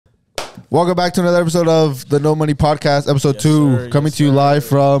Welcome back to another episode of the No Money Podcast, episode 2, coming to you live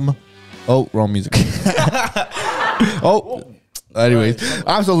from. Oh, wrong music. Anyways,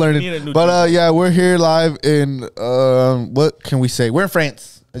 I'm still learning. But yeah, we're here live in what can we say? We're in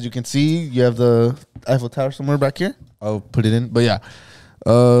France, as you can see. You have the Eiffel Tower somewhere back here. I'll put it in. But yeah,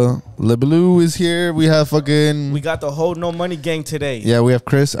 Le Baloo is here. We have fucking. We got the whole No Money gang today. Yeah, we have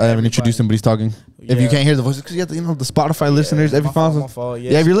Chris. I haven't introduced him, but he's talking. Yeah. If you can't hear the voices, because you have the, the Spotify listeners. Every fault,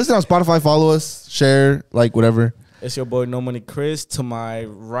 yeah, if you're listening on Spotify, follow us, share, like whatever. It's your boy No Money Chris. To my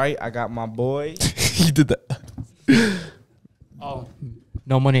right, I got my boy. He did that. Oh,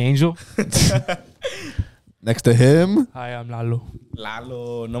 No Money Angel. Next to him, Hi, I'm Lalo.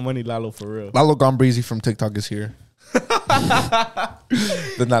 Lalo, No Money Lalo for real. Lalo Gone Breezy from TikTok is here.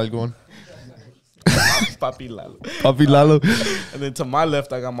 The nalgo one. Papi Lalo. Papi Lalo. And then to my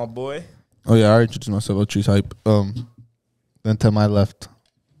left, I got my boy. Oh yeah, I already introduced myself. I'll choose hype. Then to my left,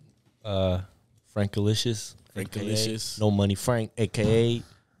 Frankalicious. Frankalicious. No Money Frank, aka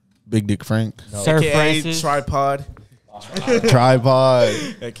Big Dick Frank. No. Sir AKA Francis. Tripod. Tripod.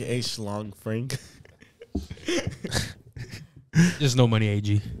 AKA Schlong Frank. There's No Money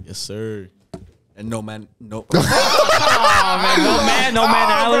AG. Yes, sir. And no man, no. Oh, man. No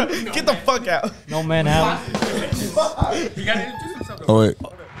man Allen. Bro, get the fuck out. No man Allen. Oh wait.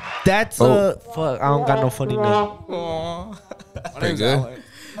 that's fuck. I don't got no funny name. Aww. My name's good. Alan.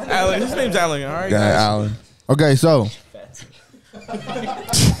 Alan. His name's Alan. All right, Yeah, guys. Alan. Okay, so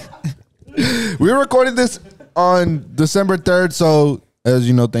we recorded this on December 3rd. So as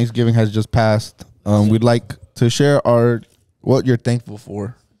you know, Thanksgiving has just passed. We'd like to share what you're thankful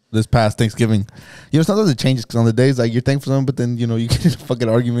for this past Thanksgiving. You know, sometimes it changes because on the days like you're thankful for something, but then you know you get in a fucking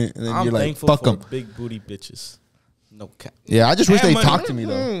argument and then I'm you're like, thankful fuck for them. big booty bitches. No cap. Yeah, I just wish And they money. talked to me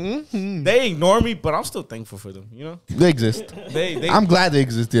though. They ignore me, but I'm still thankful for them. You know, They exist. they I'm glad they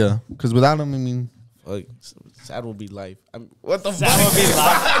exist. Yeah, because without them, I mean, like, sad will be life. What the That would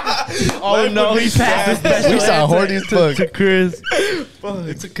be fuck? Oh no, he passed his special we sound horny as fuck. to Chris.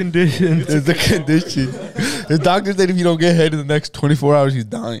 It's a condition. It's a condition. The doctor said if you don't get head in the next 24 hours, he's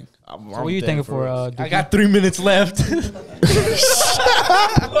dying. So what are you thinking for? I got 3 minutes left.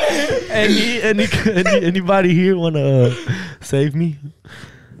 Anybody here want to save me?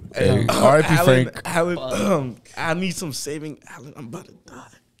 Hey, R.I.P. Frank. Alan, I need some saving. Alan, I'm about to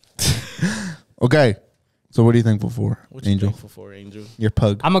die. Okay, so what are you thankful for, What you Angel? thankful for, Angel? Your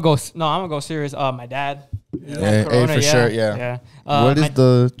pug. I'm gonna go serious. My dad. Hey, Corona, for sure, yeah. What is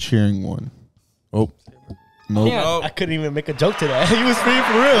the cheering one? Oh, no. Yeah. Oh, I couldn't even make a joke to that. He was free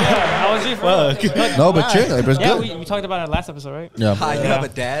for real. I was here for No, but cheering, it's Yeah, good. we talked about it last episode, right? Yeah. Hi, you have a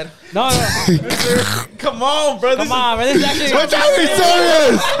dad? No. come on, bro. Come on, man. This is actually. What y'all be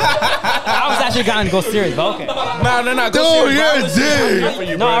serious? I was actually going to go serious, but okay. No. Dude, you're a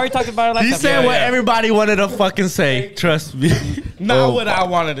dick. No, I already talked about it last He episode. said what everybody wanted to fucking say. Trust me. Not what I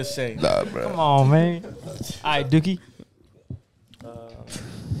wanted to say. Nah, bro. Come on, man. All right, Dookie.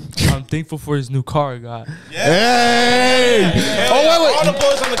 I'm thankful for his new car, God. Hey! Oh, wait. All the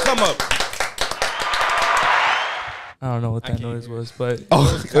boys on the come up. I don't know what that noise was, but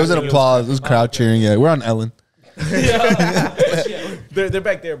Oh, it was an applause. It was crowd cheering. Yeah, we're on Ellen. They're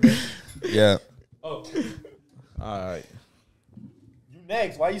back there, bro. Yeah. All right. You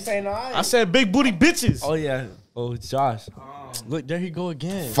next. Why you saying I? I said big booty bitches. Oh yeah. Oh, it's Josh. Look, there he go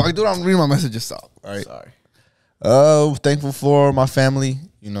again. Fuck, dude, I'm reading my messages. Stop. All right. Sorry. Thankful for my family.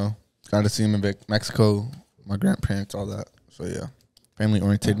 You know, got to see them in Mexico. My grandparents, all that. So yeah, family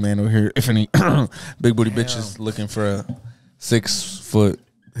oriented man over here. If any big booty bitches looking for a 6 foot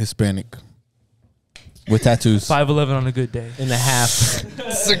Hispanic with tattoos. 5'11" on a good day. In a half.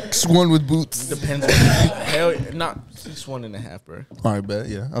 6'1" with boots. Depends on hell. Not 6'1.5", bro. All right, bet.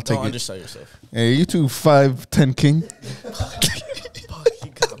 Yeah, I'll take Don't it. undersell yourself. Hey, you two 5'10" king. Fuck,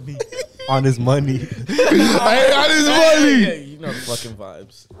 you got me. On his money. I ain't got his money. Yeah, you know the fucking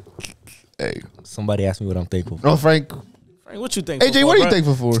vibes. Hey, Somebody asked me what I'm thankful for. oh Frank. Frank, what you thankful for? AJ, what are you bro?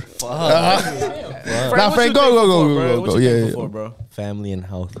 thankful for? Nah, what Frank, you go. thankful Go. What you Yeah, thankful for, bro? Family and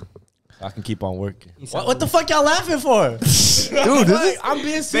health. So I can keep on working. What the fuck y'all laughing for? dude, this is I'm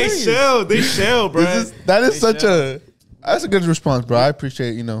being They serious. shell, bro. that is such a. That's a good response, bro. I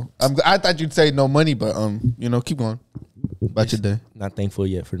appreciate. You know, I thought you'd say no money, but you know, keep going about your day. Not thankful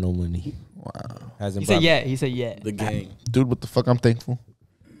yet for no money. Wow, Hasn't He said brought- yeah. He said yeah. The gang. dude, what the fuck? I'm thankful.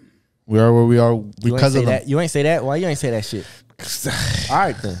 We are where we are You ain't because say of them. that. You ain't say that. Why you ain't say that shit? All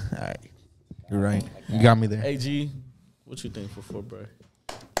right then. All right, you're right. You got me there. AG, what you thankful for, bro?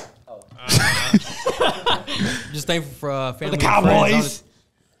 Just thankful for family. The and friends. Cowboys.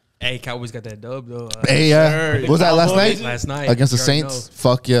 Hey, Cowboys got that dub though. Hey, yeah. What was that last night? Last night Against the You already Saints?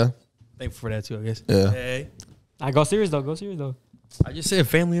 Fuck yeah. Thankful for that too, I guess. Yeah. Hey, I go serious though. Go serious though. I just said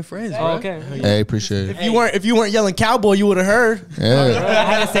family and friends, Oh, bro. okay. Hey, appreciate it. If you weren't yelling cowboy, you would have heard. Yeah. I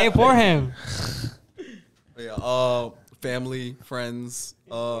had to say it for him. Yeah, family, friends,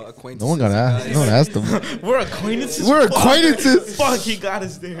 acquaintances. No one got asked. guys. No one asked them. we're acquaintances. We're acquaintances. Fuck, he got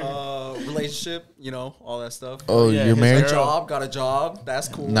us there. Relationship, all that stuff. Oh, Yeah, you're his married? girl. Got a job. That's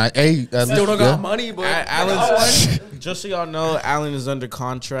cool. Hey, Still don't got money, but Alan's, just so y'all know, Alan is under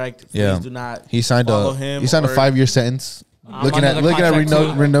contract. Please Yeah. do not He signed follow a him. He signed a or- 5-year sentence. I'm Looking at under contract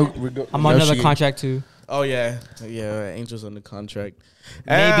too. I'm on another contract too. Oh yeah, Angel's under contract.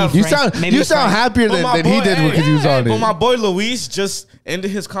 Maybe You Frank- sound maybe you sound Frank- happier than he did because he was on But it. my boy Luis just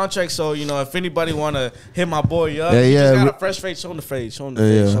ended his contract, so if anybody wanna hit my boy up, Yeah, he yeah, just we- got a fresh fade. Show him the fade. Show him the Yeah,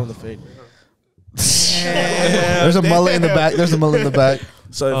 fade. yeah. Show him the fade. There's a mullet in the back. There's a mullet in the back.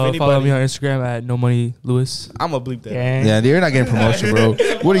 So if Follow anybody, me on Instagram at No Money Lewis. I'm gonna bleep that. Yeah. Yeah, you're not getting promotion, bro.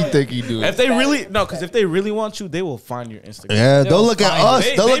 What do you think you do? If they really because if they really want you, they will find your Instagram. Yeah, they'll look at us.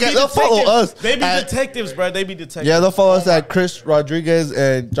 They'll follow us. They be at- detectives, bro. They be detectives. Yeah, they'll follow us at Chris Rodriguez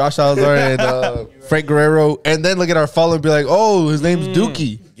and Josh Salazar and Frank Guerrero, and then look at our follow and be like, "Oh, his name's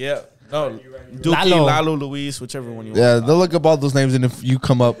Dookie." Yeah. No. Dookie, Lalo. Lalo, Luis, whichever one you want. Yeah, they'll look up all those names, and if you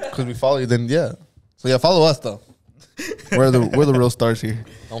come up because we follow you, then yeah. So yeah, follow us though. We're the real stars here.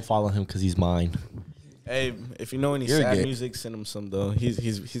 Don't follow him because he's mine. Hey, if you know any You're sad gay. music, send him some though.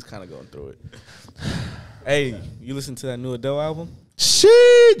 He's kind of going through it. Hey, you listen to that new Adele album?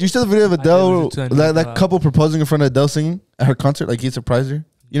 Shit, you saw the video of Adele, listen to that Adele. couple proposing in front of Adele singing at her concert, like he surprised her.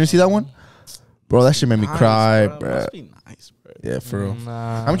 You didn't see that one, bro? That shit made me Nice, cry, bro. bro. Must be nice, bro. Yeah, for real.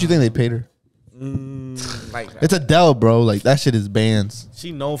 Nah. How much you think they paid her? Like It's Adele, bro. Like that shit is bands.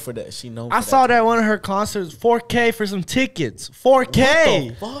 she known for that. She known. I for saw that one of her concerts, 4K for some tickets.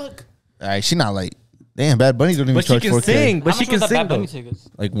 4K. Fuck. All right, she not like, damn, Bad Bunny don't even But she charge can 4K. sing. But How she much can was the sing Bad Bunny though. tickets?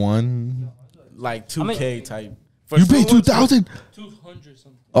 Like one. Like 2K type. For You paid someone- 2,000. 200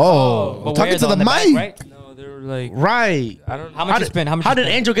 something. Oh, But talking where, to though, the in back, mic. right? No, they were like, Right. I don't know. How much you spend? How much How you did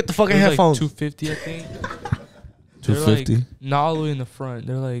spend? Angel get the fucking It was headphones? like 250, I think. 250. Like, not all the way in the front.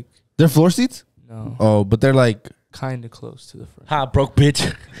 They're like, They're floor seats. no, Oh, but they're like, kind of close to the front. Ha, broke bitch.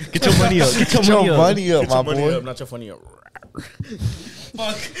 Get your money up. Get your money up. money up, Get my your money boy. up, not your funny up.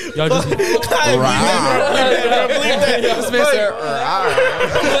 Y'all just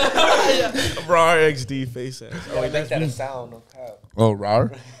Raw XD face ass. Oh, wait, that's me. sound. Oh,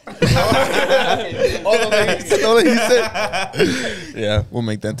 rar. Yeah, we'll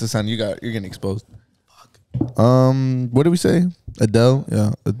make that to sound. You're getting exposed. What did we say? Adele.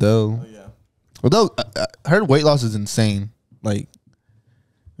 Yeah, Adele. Oh, yeah. Adele. Her weight loss is insane. Like,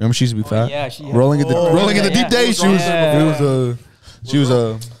 remember she used to be fat. Yeah, she. Rolling in the yeah. deep days. She was. She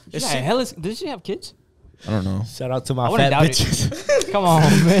was Did she have kids? I don't know. Shout out to I my wouldn't fat doubt bitches. it. Come on,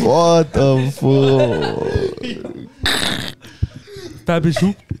 man. What the fuck? fat bitch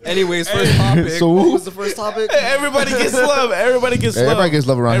who? Anyways, first topic. So- What was the first topic? Everybody gets love. Everybody gets love. Everybody gets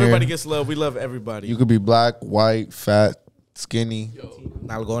love around Everybody here. gets love. We love everybody. You could be black, white, fat, skinny.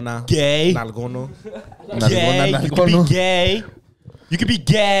 Nalgona. Gay. Nalgono. Gay. You could be gay. You could be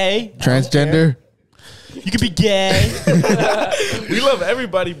gay. Transgender. You could be gay. We love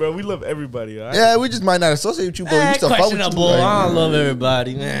everybody, bro. We love everybody. All right? Yeah, we just might not associate with you, but we still fuck with you. Questionable. I don't love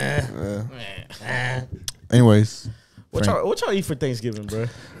everybody, man. Anyways, What Frank. y'all eat for Thanksgiving, bro?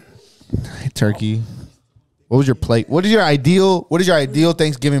 turkey. What was your plate? What is your ideal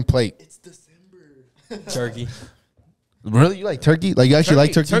Thanksgiving plate? Turkey. Really? You like turkey? Like you actually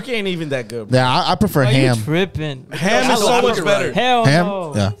like turkey? Turkey ain't even that good, bro. Yeah, I prefer Are ham. you tripping? Ham is so much better. Hell Ham?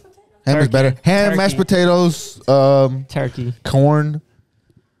 no. Yeah. Ham is Turkey. better. Ham, Turkey. mashed potatoes, Turkey. corn.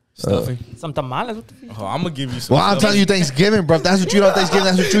 Stuffing. Some tamales. What the fuck? Oh, I'm gonna give you some. Well, I'm stuff. telling you Thanksgiving, bro. If that's what you eat on Thanksgiving,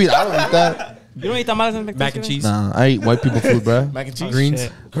 that's what you eat. I don't eat that. You don't eat tamales on Mac and Thanksgiving? cheese. Nah, I eat white people food, bro. Mac and cheese. Greens.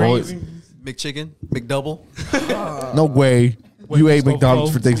 shit. Always. McChicken, McDouble. No way. You ate Meatball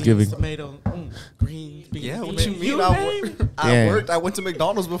McDonald's bowl. for Thanksgiving. Tomato. Green. Beans. Yeah, what beans. you mean? I Yeah. worked. I went to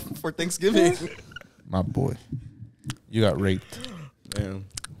McDonald's for Thanksgiving. My boy. You got raped. Damn.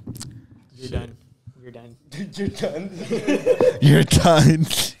 You're done. You're done. You're done.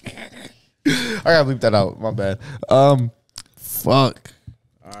 I gotta bleep that out. My bad. Fuck.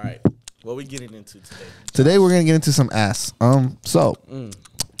 All right. What we getting into today? Today we're gonna get into some ass. So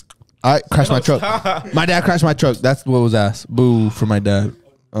I crashed my truck. My dad crashed my truck. That's what was ass. Boo for my dad.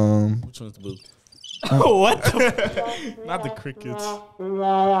 Which one's the blue? What? Not the crickets.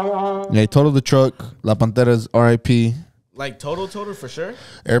 Yeah, he totaled the truck. La Pantera's RIP. Like total for sure.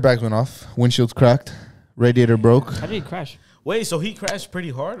 Airbags went off. Windshield's cracked. Radiator broke. How did he crash? Wait, so he crashed pretty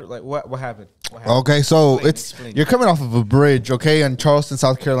hard? Like, what happened? What happened? Okay, so Explain. you're coming off of a bridge, okay, in Charleston,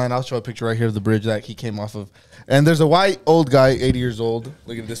 South Carolina. I'll show a picture right here of the bridge that he came off of. And there's a white old guy, 80 years old.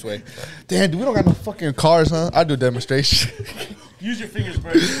 Look at it this way. Damn, we don't got no fucking cars, huh? I'll do a demonstration. Use your fingers,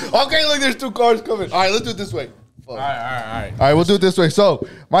 bro. Okay, look, there's 2 cars coming. All right, let's do it this way. All right. All right, we'll do it this way. So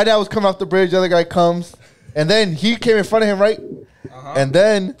my dad was coming off the bridge. The other guy comes, and then he came in front of him, right? And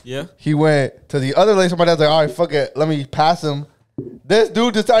then he went to the other lane. So my dad's like, all right, fuck it. Let me pass him. This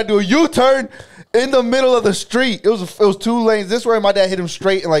dude decided to do a U-turn in the middle of the street. It was 2 lanes this way. My dad hit him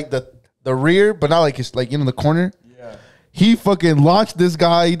straight in like the rear, but not like it's like in the corner. Yeah. He fucking launched this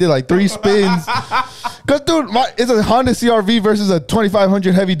guy. He did like 3 spins. Cause dude, it's a Honda CRV versus a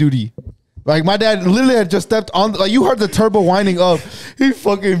 2500 heavy duty. Like my dad literally had just stepped on. Like you heard the turbo winding up. He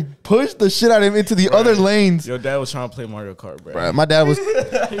fucking pushed the shit out of him into the other lanes. Your dad was trying to play Mario Kart, bro. Bruh, my dad was.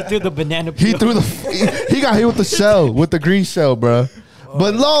 He threw the banana. He threw he got hit with the shell, with the green shell, bro.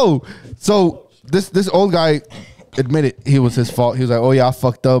 But no, so this old guy admitted he was his fault. He was like, "Oh yeah, I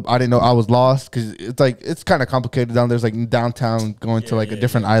fucked up. I didn't know I was lost because it's kind of complicated down there. It's like downtown going to like a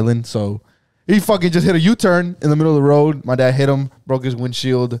different island. So he fucking just hit a U-turn in the middle of the road. My dad hit him, broke his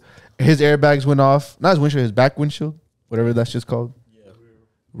windshield. His airbags went off. Not his windshield, his back windshield, whatever that's just called. Yeah,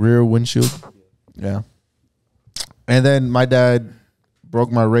 rear windshield. Yeah. And then my dad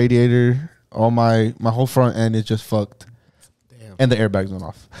broke my radiator. All my whole front end is just fucked. Damn. And the airbags went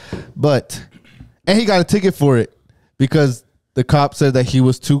off. And he got a ticket for it because the cop said that he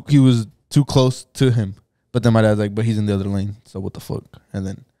was too close to him. But then my dad's like, but he's in the other lane, so what the fuck? And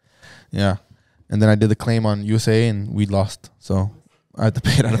then and then I did the claim on USA and we lost. So I had to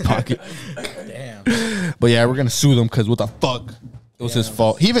pay it out of pocket. Damn. But yeah, we're gonna sue them because what the fuck? It was his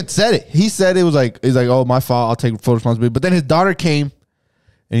fault. He even said it. He said it was like, he's like, oh, my fault. I'll take full responsibility. But then his daughter came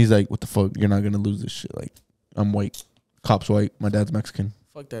and he's like, what the fuck? You're not gonna lose this shit. Like, I'm white. Cop's white. My dad's Mexican.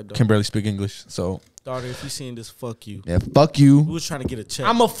 Fuck that dog. Can barely speak English. So Daughter, if you seeing this, fuck you. yeah, fuck you. Who was trying to get a check?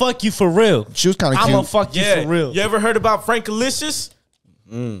 I'ma fuck you for real. She was kind of I'ma cute. fuck you for real. You ever heard about Frank Alicious?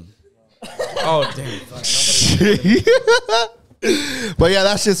 Oh damn. But yeah,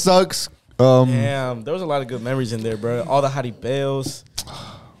 that shit sucks. Damn, there was a lot of good memories in there, bro. All the hottie bells.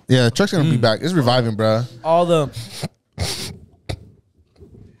 Yeah, the truck's gonna be back. It's reviving, bro. All the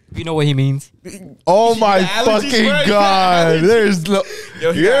You know what he means. Oh my allergies, fucking bro. god! There's no.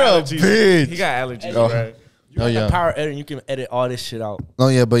 Yo, he You're got a allergies. bitch. He got allergies, Oh. bro. Oh yeah. power editor, you can edit all this shit out. Oh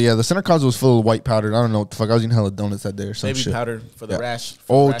yeah, but yeah, the center console was full of white powder. I don't know what the fuck. I was eating hella donuts that day or some Baby shit. powder for the rash.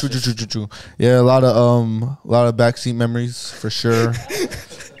 For Oh, rashes. true. Yeah, a lot of backseat memories for sure.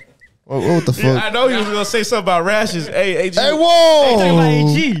 what the fuck? Yeah, I know you was gonna say something about rashes. Hey, AG. Hey,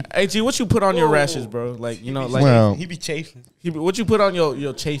 whoa! AG, what you put on your rashes, bro? Like, you know, like Well, He be chafing. what you put on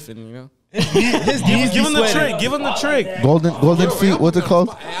your chafing, you know? His Give him the trick. Give him the trick. golden feet. What's it called?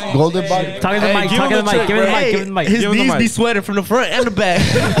 Golden body. Talking to the mic. give Talking to him the the mic. Give him the trick, mic. Give him the mic. His Give him the knees mic. be sweating from the front and the back.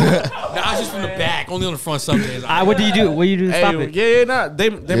 Nah, just from the back. Only on the front some days. What do you do? What do you do to stop Hey, it? yeah, nah. They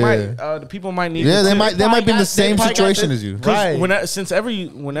Yeah. might the people might need. Yeah, the they tip. might be in the same situation as you. Right.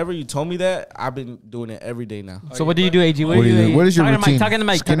 Whenever you told me that, I've been doing it every day now. So what do you do, AG? What do you do? What is your routine? Talking to the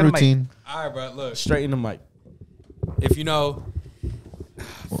mic. Skin Talking to the mic. routine. All right, bro. Look, Straight in the mic. if you know,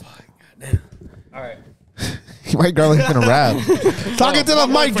 all right. White girl ain't gonna rap. Talking to the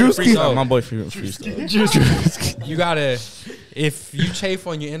mic, Drewski. My boy freestyle. You gotta, if you chafe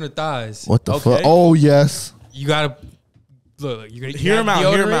on your inner thighs, What the Okay. fuck? Oh yes. you gotta look. You gotta Hear him out.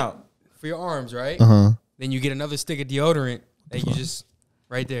 Hear him deodorant out. for your arms, right? Uh huh. Then you get another stick of deodorant that you just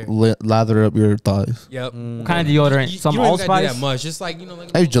right there. Lather up your thighs. Yep. What kind of deodorant? you Some don't Old even gotta do Spice. that much. Just like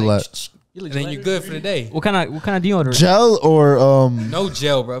like Hey, Gillette. and then you're good for the day. What kind of deodorant? Gel or No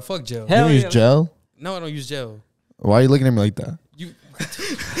gel, bro. Fuck gel. Hell You use yeah. gel? No, I don't use gel. Why are you looking at me like that? You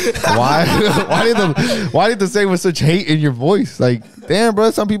Why? Why did the say with such hate in your voice? Like, damn, bro.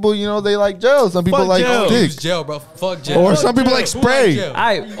 Some people, they like gel. Some people Fuck like gel. stick. use gel, bro. Fuck gel. Or some people like Who spray. gel?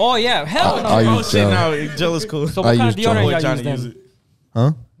 Oh yeah. Hell no. I Oh use shit! gel. Now gel is cool. So I what kind of use gel. deodorant Boy y'all Johnny use use then? it.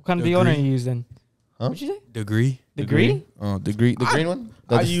 Huh? What kind of Degree. deodorant you use then? Huh? What'd you say? Degree. Degree? Oh, the green one.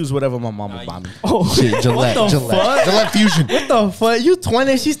 I use whatever my mama buy me. Oh Shit, Gillette, the Gillette, Gillette Fusion. What the fuck? You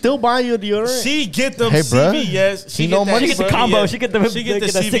 20? She still buying you a deodorant? She get them Hey, bruh. CVS. She know money, She get the bruh. combo. She get the She get the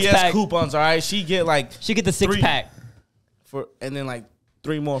six CVS pack. coupons. All right. She get like She get the 6-pack. and then like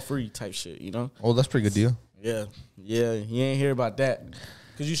 3 more free type shit. You know? Oh, that's a pretty good deal. Yeah. You ain't hear about that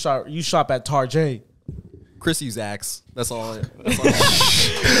because you shop at Tarjay. Chris use Axe. That's all.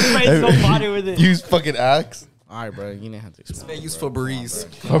 Sprayed so body with it. Use fucking Axe. All right, bro. You didn't have to explain. They use Febreze.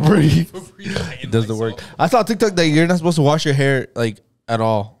 Does the work. I saw TikTok that you're not supposed to wash your hair like at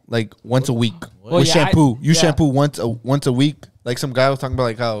all. Like once a week Well, with yeah, shampoo. You yeah. shampoo once a week. Like some guy was talking about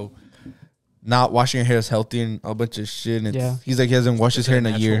like how not washing your hair is healthy and a bunch of shit. And Yeah. he's like he hasn't washed his hair in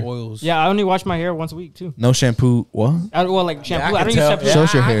a year. Oils. Yeah, I only wash my hair once a week too. No shampoo. What? Well, like shampoo. I don't use tell. shampoo.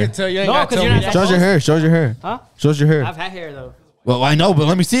 Shows your hair. I can tell you ain't No, gotta 'cause tell you're me not that. Shows your hair. Shows your hair. Huh? Shows your hair. I've had hair though. Well, I know, but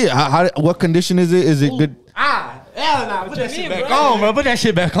let me see it. What condition is it? Is it good? Hell nah, put that shit back bro? on, bro. Put that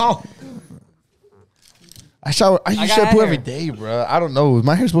shit back on. I shower. I use got shampoo hair. every day, bro. I don't know. Is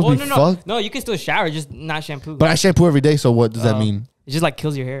my hair supposed Well, to be no, fucked? no, you can still shower, just not shampoo. But I shampoo every day. So what does that mean? It just like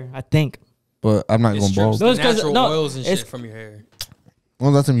kills your hair, I think. But I'm not It going strips bald. the No, it's 'cause- natural no, oils and it's- shit from your hair. When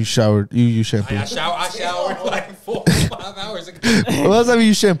was the last time you showered? You use shampoo. I showered like 4 or 5 hours ago. When was the last time you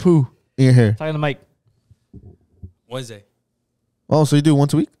use shampoo in your hair? Talking to the mic. Wednesday. Oh, so you do it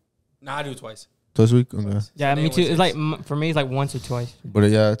once a week? Nah, I do it twice. Twice a week? Okay. Yeah, Sunday me and too. It's like Wednesdays. for me, it's like once or twice. But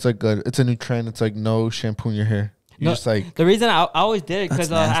yeah, it's like it's a new trend. It's like no shampoo in your hair. You No, just like the reason I always did it because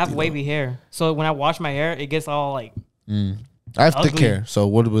That's I have nasty, wavy hair. So when I wash my hair, it gets all like I have thick Ugly. hair. So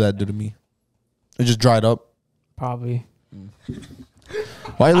what would that do to me? It just dried up. probably.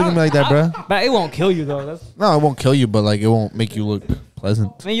 Why are you looking at me like that, bruh? But it won't kill you though. That's, No, it won't kill you, but like it won't make you look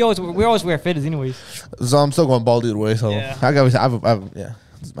pleasant. I mean, we always wear fitteds anyways. So I'm still going bald either way. So Yeah. yeah,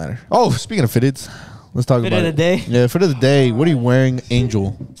 doesn't matter. Oh, speaking of fitteds, let's talk Fit about of the it. day. Yeah, fit of the day. What are you wearing,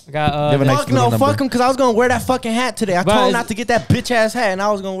 Angel? I got You have a nice Fuck little no, number. fuck him, because I was going to wear that fucking hat today. I But told him it's- not to get that bitch ass hat, and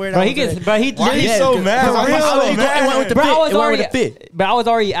I was going to wear that Bro, he one gets, today. bro, he literally. Yeah, so 'cause- mad? 'cause Real it went with the Bro, fit. I was It went already, with the fit. but I was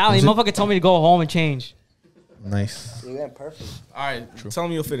already out. The motherfucker told me to go home and change. Nice. All right, tell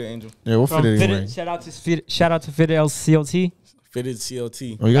me your fitted Angel. Yeah, what From fit are you wearing? Fitted, shout out to Fitted LCOT. Fitted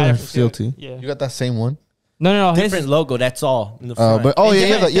CLT. Oh, you got Got a it from CLT. Yeah. You got that same one. No, his Different logo, that's all. In the front. But oh yeah,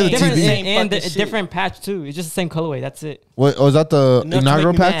 you have the different, TV. and Fucking the shit. different patch too. It's just the same colorway. That's it. What? Oh, is that the Enough to make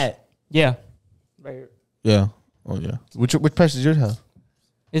inaugural me patch? mad. Yeah. Right here. Yeah. Oh yeah. Which patch does yours have?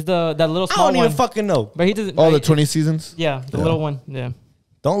 It's that little I small don't one. even fucking know. But he doesn't. Oh, the like, 20 seasons. Yeah, the Yeah. little one. Yeah.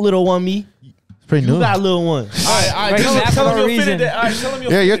 Don't little one me. It's pretty You new. got a little one. All right, Right, he's mad for tell him no your reason. fitted. All right, tell him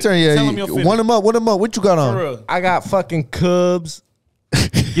your Yeah, fitted. your turn. Yeah, Tell him your fitted. one them up. One them up. What you got on? For real. I got fucking Cubs.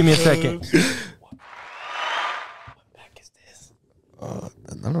 Give me a second.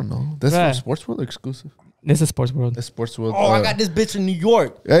 I don't know. That's Right. from Sports World or exclusive. This is Sports World. That's Sports World. Oh, I got this bitch in New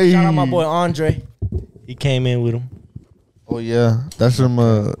York. Hey. Shout out my boy Andre. He came in with him. Oh yeah, that's from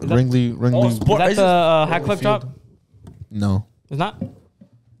Ringley. Is that the high clip drop? No, It's not.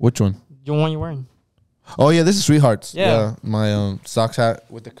 which one? The one you're wearing. Oh yeah, this is Sweethearts. Yeah. My socks hat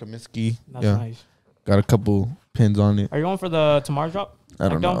with the Comiskey. That's Yeah, nice. got a couple pins on it. Are you going for the tomorrow drop? I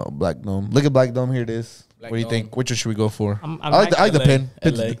don't Black know. Dome? Black Dome. Look at Black Dome. Here it is. Black What do you Dome. think? Which one should we go for? I'm I like the LA. pin.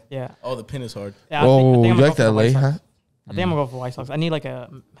 Pin's LA. the- Yeah. Oh, the pin is hard. Yeah. Oh, I'm you gonna like go for that the White LA Sox. hat? I think I'm gonna go for White Sox. I need like a.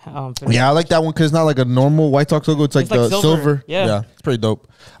 Yeah, I like that one because it's not like a normal White Sox logo. It's like It's like the silver. silver. Yeah. It's pretty dope.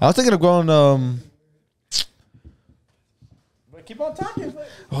 I was thinking of going. Keep on talking.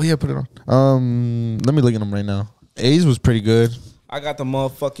 Oh yeah, put it on. Let me look at them right now. A's was pretty good. I got the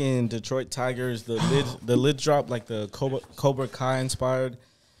motherfucking Detroit Tigers, the lid drop, like the Cobra Kai inspired,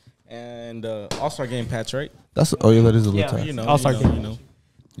 and All-Star Game patch, right? That's oh yeah, that is a little Yeah, time. You know, All-Star you know, Game. you know.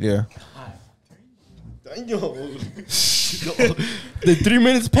 Yeah. The 3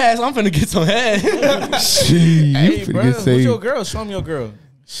 minutes passed. I'm finna get some head. You Hey, finna bro, get who's saved. your girl? Show me your girl.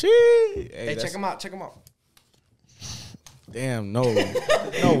 She. Hey, check him out. Check him out. Damn, no,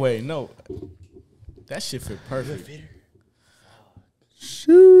 no way, no. That shit fit perfect.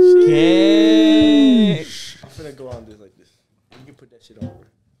 Okay. I'm finna go on this like this. You can put that shit on.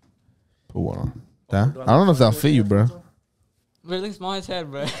 Put one on. That? I don't know if that'll fit you, bro. Really small his head,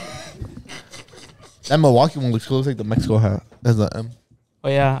 bro. That Milwaukee one looks cool. Looks like the Mexico hat. That's the M. Oh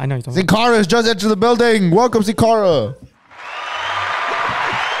yeah, I know you're talking. Sikara has just entered the building. Welcome, Sikara.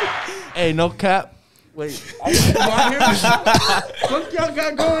 Hey, no cap. Wait. What y'all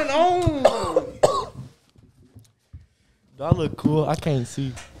got going on? Do I look cool? I can't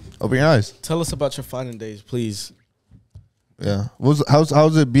see. Open your eyes. Tell us about your fighting days, please. Yeah.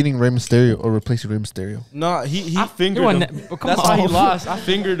 How's it beating Rey Mysterio or replacing Rey Mysterio? No, he I fingered You him. won that- come That's why he on. lost. I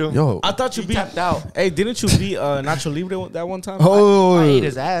fingered him. Yo. I thought you beat. tapped out. Hey, didn't you beat Nacho Libre that one time? Oh, I ate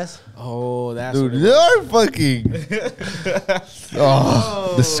his ass. Oh, that's dude, what it was. you're fucking.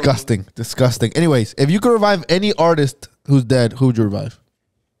 Oh, disgusting, disgusting. Anyways, if you could revive any artist who's dead, who would you revive?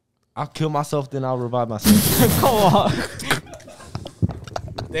 I'll kill myself, then I'll revive myself. Come on.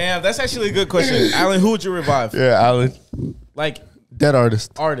 Damn, that's actually a good question. Alan, who would you revive? Yeah, Alan. Like Dead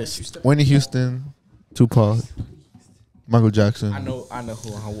artist. artist. Whitney Houston, Tupac, Michael Jackson. I know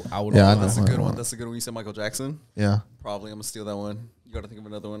who I would. Yeah, I know. That's a good one. That's a good one. You said Michael Jackson. Yeah. Probably. I'm gonna steal that one. You gotta think of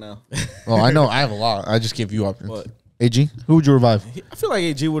another one now. Oh, I know. I have a lot. I just give you options. What? AG, who would you revive? I feel like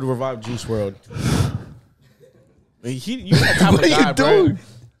AG would revive Juice WRLD. You that type What of are guy, you bro. doing?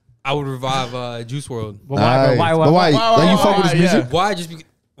 I would revive Juice WRLD. But why, bro? Why? But why? why, Like, you why, fuck with his why? music? Yeah. Why? Just because.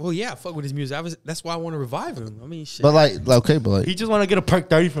 Well, yeah, I fuck with his music. That's why I want to revive him. I mean, shit. But like, okay, but like, He just want to get a perk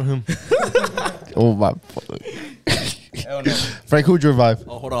 30 from him. oh my. Hell no. Frank, who'd you revive?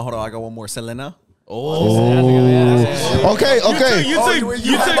 Oh, hold on. I got one more. Selena. Oh. Okay. You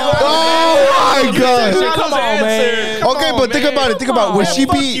took. Oh my god. Come on, man. Okay, but think about it. Think about would she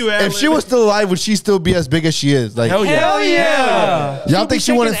Fuck be you, if Alan. she was still alive? Would she still be as big as she is? Like, Hell yeah. Hell yeah. y'all think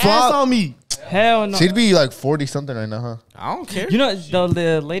she wouldn't flop? on me. Hell no. She'd be like 40 something right now, huh? I don't care. You know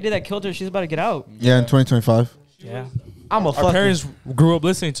the lady that killed her, she's about to get out. Yeah, in 2025. Yeah. I'm a Our fucking. parents grew up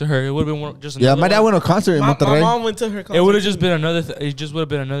listening to her. It would have been just Yeah, another my dad one. went to a concert in my Monterrey. mom went to her concert. It would have just been another. It just would have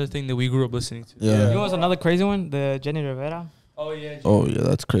been another thing that we grew up listening to. Yeah. You know what's another crazy one? The Jenny Rivera. Oh yeah. Oh yeah,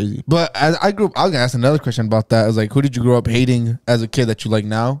 that's crazy. But as I grew up, I was gonna ask another question about that. I was like, who did you grow up hating as a kid that you like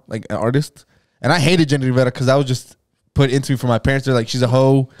now, like an artist? And I hated Jenny Rivera because I was just put into me from my parents. They're like, she's a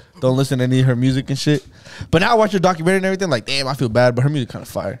hoe. Don't listen to any of her music and shit. But now I watch her documentary and everything. Like, damn, I feel bad. But her music kind of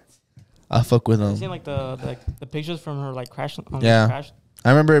fire. I fuck with You them. seen like the pictures from her like crash? Yeah. Crash? I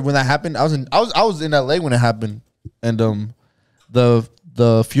remember when that happened. I was in LA when it happened, and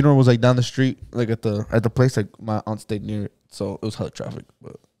the funeral was like down the street, like at the place like my aunt stayed near it, so it was hella traffic.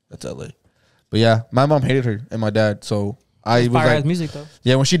 But that's LA. But yeah, my mom hated her and my dad, so I was Fire like, ass music though.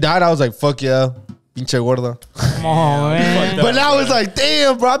 yeah. When she died, I was like, fuck yeah, pinche gorda. Come on, man. But now it's like,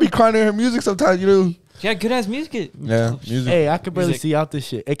 damn, bro, I be crying to her music sometimes, you know. Yeah, good ass music. Yeah, music. Hey, I can barely Music. see out this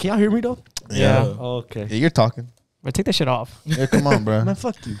shit. Hey, can y'all hear me though? Yeah. Oh, okay. Yeah, you're talking. But take that shit off. Yeah, come on, bro. Man,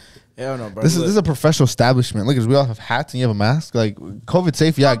 fuck you. Hell no, bro. This is a professional establishment. Look, we all have hats and you have a mask. Like COVID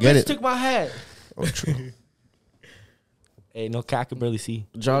safe, yeah, I get Bitch it. took my hat. Oh, true. Hey, no, I can barely see.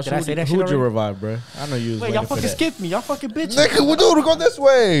 Josh. Did I say that Who shit would you already? revive, bro? I know you was Wait, waiting y'all for fucking that. skipped me. Y'all fucking bitches. Nigga, dude, go this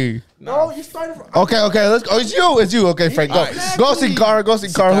way. No, you started from. Okay, let's go. It's you. Okay, Frank, go. Go see Car. Go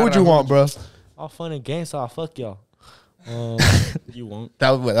see Car. Who'd you want, bro? All fun and games, so I'll fuck y'all. You won't.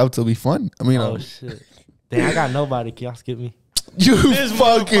 That would still be fun. I mean, Oh, shit. Damn, I got nobody. Can y'all skip me? you This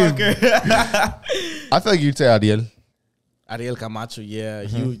fucking. motherfucker. I feel like you'd say Ariel. Ariel Camacho, yeah.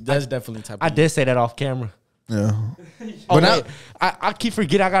 That's definitely type I of did say that off camera. Yeah. Oh, But now, wait. I keep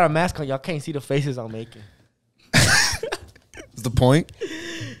forgetting I got a mask on. Y'all can't see the faces I'm making. that's the point.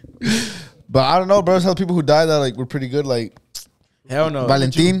 But I don't know, bro. Some people who died that like were pretty good, like Hell no.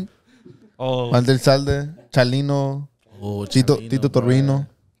 Valentin, Oh, Vandel Salde, Chalino, Oh, Tito Chalino, Torrino.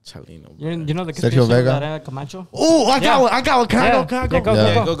 Chalino. You know the Sergio conspiracy Vega. of Ariel Camacho? oh, I got Yeah. one. I got one. Can I Yeah. go? Can I go? Yeah, go,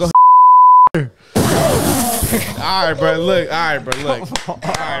 Yeah, go. go. All right, bro. Look.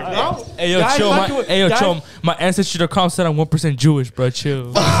 Hey yo, Guys, chill. fuck with- Hey yo, guys- chill. My ancestry.com said I'm 1% Jewish, bro. Chill.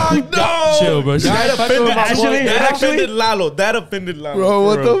 No. Chill, bro. That offended, Actually- that offended Lalo. That offended Lalo. Bro,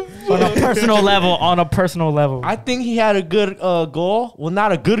 what the On a personal level. On a personal level. I think he had a good goal. Well,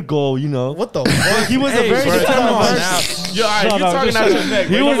 not a good goal, you know. What the fuck? He was a very bro, determined come on person. now. Yo, all right, Shut you up, talking just out shut your up. neck.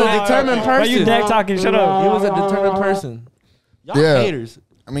 He bro. was a determined Bro, person. you deck talking. Shut He up. was a determined person. Y'all Yeah. haters.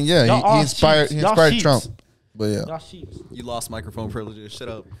 I mean, yeah, Y'all he all inspired. sheeps. He Y'all inspired sheeps. Trump. But yeah. Y'all sheeps. You lost microphone privileges. Shut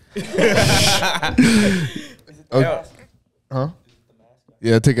up. Okay. Huh?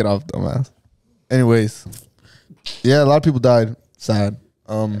 Yeah, take it off, dumbass. Anyways, yeah, a lot of people died. Sad.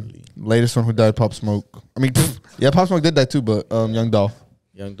 Latest one who died, Pop Smoke. I mean, yeah, Pop Smoke did that too, but Young Dolph.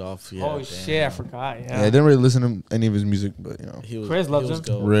 Young Dolph. Yeah. Oh damn. shit, I forgot. Yeah, Yeah. I didn't really listen to any of his music, but you know, He was, Chris loves he was him.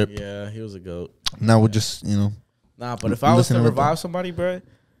 goat. Rip. Yeah, he was a goat. now we'll just Nah, but if I was to Listen to revive somebody, bro,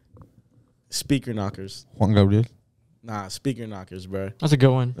 speaker knockers. Juan Gabriel, Nah, speaker knockers, bro. That's a good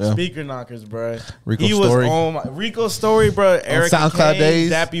one. yeah, Speaker knockers, bro. Rico He Story. was on my Rico's story, bro. Eric SoundCloud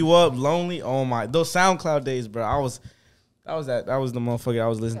days. Dap You Up, Lonely. Oh my, those SoundCloud days, bro. That was the motherfucker I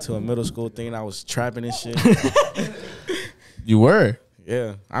was listening to in middle school, thinking I was trapping and shit. You were.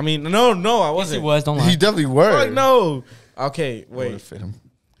 Yeah, I mean, no, I Yes, he wasn't. was. Don't You lie. definitely were. Fuck no. Okay, Would've wait, fit him.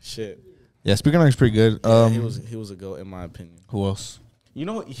 shit. Yeah, Speaker Knock's pretty good. Yeah, he was a goat in my opinion. Who else? You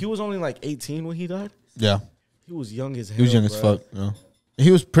know, he was only like 18 when he died. Yeah, He was young as hell. he was young as bro. fuck. Yeah, he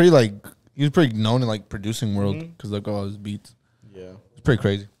was pretty known in like producing world because like all his beats. Yeah, It's pretty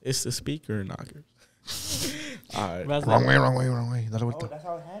crazy. it's the speaker knocker. All right. That's Wrong like- way. Dale vuelta. That's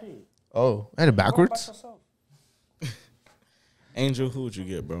how I had it. Oh, I had it backwards. Angel, who would you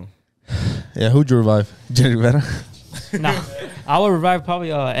get, bro? Yeah, who'd you revive? Jenny Rivera. Nah, I would revive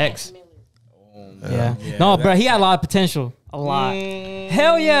probably X. Yeah. Yeah, No, that- bro, he had a lot of potential. A lot.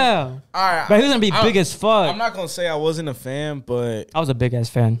 Hell yeah. All right. But he was gonna be big as fuck. I'm not gonna say I wasn't a fan, but I was a big ass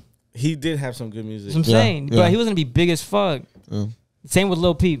fan. he did have some good music. That's what I'm Yeah, saying. yeah. But he was gonna be big as fuck. Yeah. Same with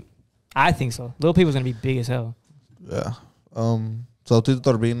Lil Peep. I think so. Lil Peep was gonna be big as hell. Yeah. Saltito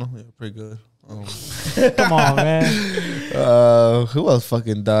Torbino. Yeah, pretty good. Come on, man. Who else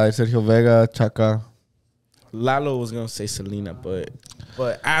fucking died? Sergio Vega, Chaka. Lalo was gonna say Selena, but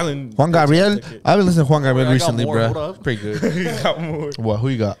Alan. Juan Gabriel. I've been listening to Juan Gabriel I got recently, more. bro. Hold up. Pretty good. He got more. What? Who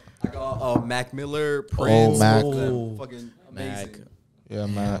you got? I got Mac Miller, Prince. Mac. all of them. Fucking amazing. Yeah,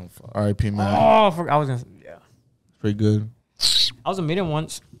 Mac. R.I.P. Mac. Oh, I was gonna. Yeah. Pretty good. I was in a meeting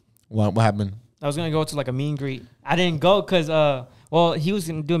once. What happened? I was gonna go to like a meet and greet. I didn't go because well, he was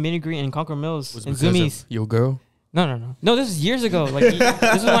gonna do a meet and greet in Concord Mills in Zoomies. Your girl. No. This is years ago. Like this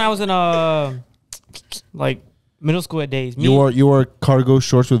is when I was in like middle school days. Me, You wore cargo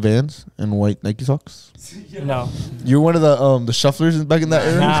shorts with Vans and white Nike socks. no. You were one of the shufflers back in that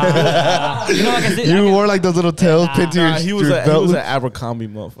era. Nah. You know, like I said, You wore like those little tails pinned to your, He was your he belt. was an Abercrombie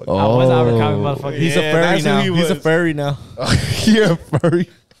motherfucker. I was Abercrombie motherfucker. He's a Yeah, furry that's who now. he He's a was. furry now. You're a furry.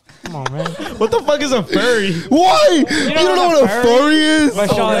 Come on, man. What the fuck is a furry? Why? You don't know what a furry is? If I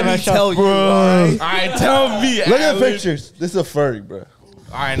show him, I show. Bro. All right, tell me. Look at Alan. pictures. This is a furry, bro.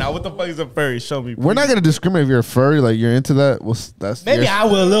 All right, now what the fuck is a furry? Show me. We're not gonna discriminate if you're a furry. Like you're into that. Well, that's Maybe your- I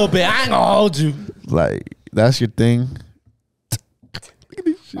will a little bit. I ain't gonna hold you. like that's your thing.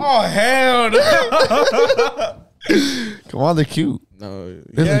 Oh hell no! Come on, they're cute. No,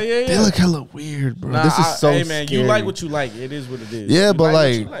 They yeah, look, yeah, They yeah. look hella weird, bro. Nah, this is so. hey man, you scary. like what you like. It is what it is. Yeah, You but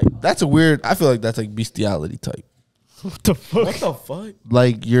what you like that's a weird. I feel like that's like bestiality type. what the fuck?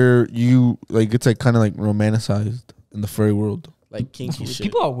 Like you like it's like kind of like romanticized in the furry world. Like kinky shit.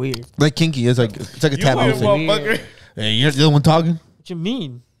 People are weird. Like kinky is like it's like a You taboo weird thing. motherfucker. Hey, you're the one talking. What you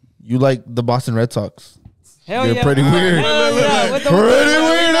mean? You like the Boston Red Sox. Hell You're yeah. pretty weird. Hell yeah. What the Pretty fuck?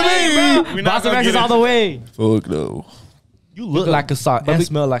 weird to me. We not Boston gonna Red get Sox all into- the way. Fuck no. You look like a sock But and we-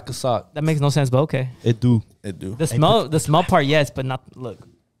 smell like a sock. That makes no sense, but okay. It do. It do. The smell part, yes, but not look.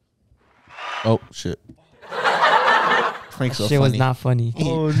 Oh shit. Frank's so Shit was funny. not funny.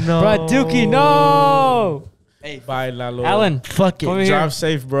 Oh no, Bro, Dookie, no. Bye, Lalo. Alan, Fuck it. over here. Drive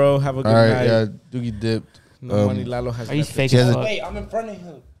safe, bro. Have a good All right, night. yeah. Doogie dipped. No money. Lalo has. Are you left. fake He as has a- fuck? Wait, I'm in front of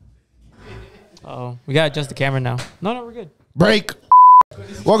him. Oh, we gotta adjust the camera now. No, we're good. Break.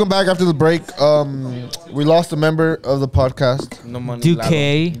 Welcome back after the break. We lost a member of the podcast. No money.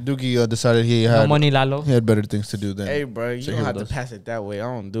 Dookie, Doogie decided he no had money, Lalo. he had better things to do than. Hey, bro, you Sit don't here have with to us. pass it that way. I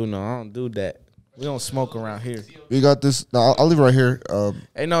don't do that. We don't smoke around here. We got this. No, I'll leave it right here.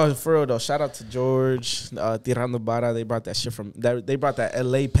 Hey, no, for real though. Shout out to George, Tirando BARRA. They brought that shit from. They brought that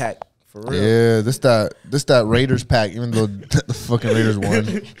LA pack for real. Yeah, this that Raiders pack. Even though the fucking Raiders won,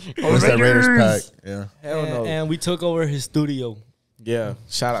 it's that Raiders pack. Yeah. Hell no. And we took over his studio Yeah.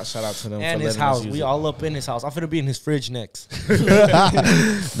 Shout out to them and for his letting us house. use We it. all up in his house. I'm finna be in his fridge next.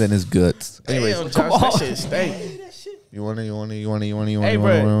 Then his guts. Anyways, that shit stay. You wanna. Hey,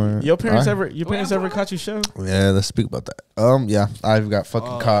 bro, your parents ever caught you show? Yeah, let's speak about that. Yeah, I've got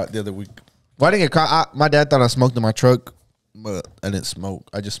fucking caught the other week. Well, I didn't get caught. My dad thought I smoked in my truck, but I didn't smoke.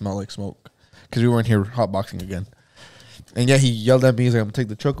 I just smelled like smoke because we weren't here hotboxing again. And yeah, he yelled at me. He's like, "I'm gonna take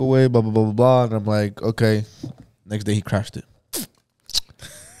the truck away." Blah blah blah blah blah. And I'm like, "Okay." Next day, he crashed it.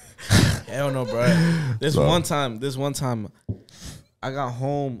 Hell no, bro. This one time, I got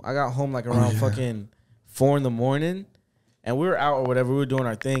home like around fucking 4 a.m. and we were out or whatever. We were doing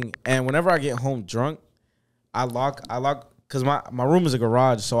our thing. And whenever I get home drunk, I lock, because my room is a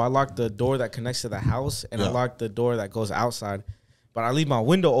garage. So I lock the door that connects to the house and I lock the door that goes outside. But I leave my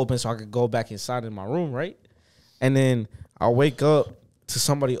window open so I could go back inside in my room, right? And then I wake up to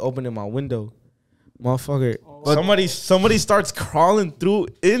somebody opening my window. Motherfucker. Somebody starts crawling through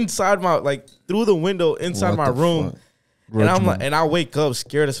the window inside What my the room. fuck? And I'm like, and I wake up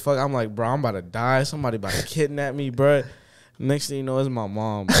scared as fuck. I'm like, bro, I'm about to die. Somebody about to kidnap me, bro. Next thing you know, it's my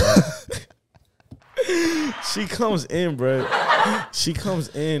mom, bro. She comes in, bro. She comes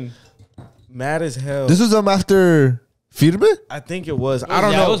in mad as hell. This was after Firme. I think it was. I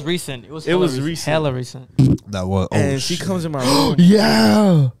don't Yeah, know. it was recent. It was recent. hella recent. That was. And she comes in my room.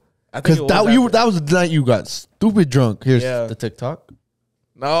 Yeah, I think because it was that was the night you got stupid drunk. Here's Yeah. the TikTok.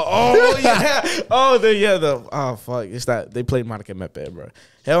 No, oh yeah, oh fuck, it's that they played Monica Mepe, bro.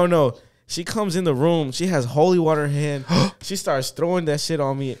 Hell no, she comes in the room, she has holy water in her hand, she starts throwing that shit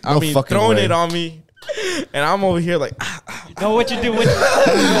on me. No fucking throwing way. it on me, and I'm over here like, No, what you do? You're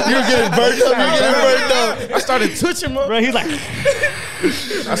getting burnt up. I started touching her, Bro, he's like,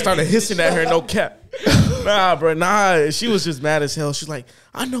 I started hissing at her, no cap. Nah, bro, nah. She was just mad as hell. She's like,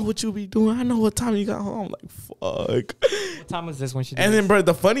 I know what you be doing. I know what time you got home. I'm like, fuck. what time was this when she did And then, this? bro,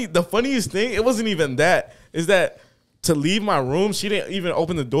 the funniest thing, it wasn't even that. Is that to leave my room, she didn't even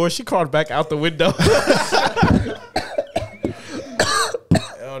open the door. She crawled back out the window.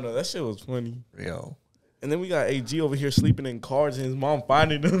 Hell no, that shit was funny. Yo, And then we got AG over here sleeping in cars and his mom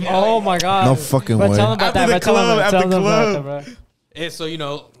finding him. Oh my god. No fucking Bro, way. tell him about After that. the Bro. Tell him club, about- after tell him about club. that, bro. And so, you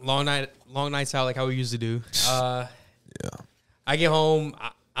know, long nights out like how we used to do. Yeah. I get home.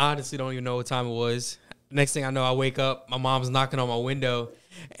 I honestly don't even know what time it was. Next thing I know, I wake up. My mom's knocking on my window.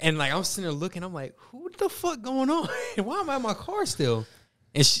 And, like, I'm sitting there looking. I'm like, what the fuck going on? Why am I in my car still?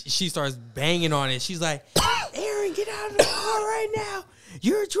 And she starts banging on it. She's like, Aaron, get out of the car right now.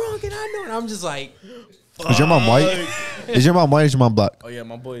 You're drunk and I know. And I'm just like, Is your mom white? Is your mom white or is your mom black? Oh yeah,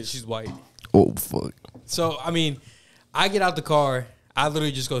 my boy. she's white. Oh, fuck. So, I mean, I get out the car. I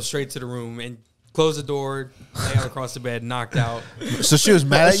literally just go straight to the room and close the door, lay out across the bed, knocked out. So she was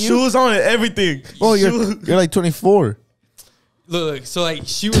mad at you? Shoes on and everything. Oh, you're like 24. Look, so like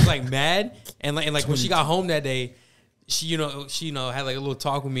she was like mad, and like when she got home that day, she had like a little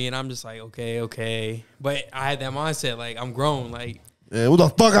talk with me, and I'm just like, okay, but I had that mindset like I'm grown, like Yeah, what the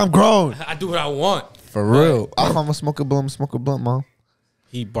fuck? I'm grown. I do what I want. For real. I'm gonna smoke a blunt, mom.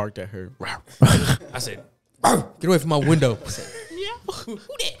 He barked at her. I said, get away from my window. I said, yeah, who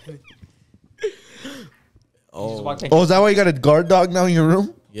that? Oh, is that why you got a guard dog now in your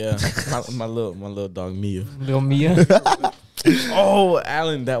room? Yeah, my little dog Mia. Little Mia. Oh,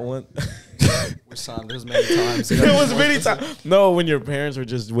 Alan, that one. Which time? There's many times. It was many times. No, when your parents were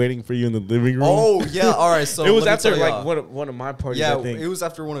just waiting for you in the living room. Oh yeah, all right. So it was let me after tell like y'all. one of my parties. Yeah, I think. it was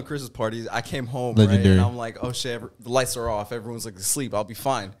after one of Chris's parties. I came home, Legendary. right? And I'm like, oh shit, the lights are off. Everyone's like asleep. I'll be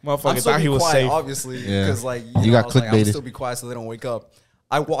fine. Motherfucker I'm still thought he be was quiet, safe. obviously, Yeah. because like You got I was like, I'll clickbaited. still be quiet so they don't wake up.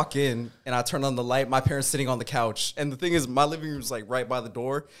 I walk in and I turn on the light. My parents sitting on the couch, and the thing is, my living room is like right by the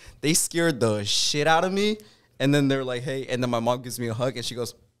door. They scared the shit out of me, and then they're like, hey, and then my mom gives me a hug, and she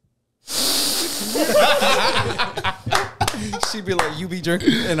goes. She'd be like, "You be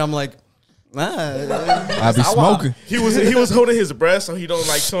drinking," and I'm like, "Nah." I be smoking. He was holding his breath so he don't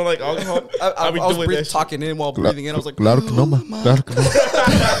like smell like alcohol. I be was doing that shit. talking in while breathing in. I was like, Claro que no, ma. Claro que no.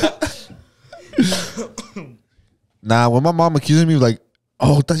 Nah, when my mom accuses me like,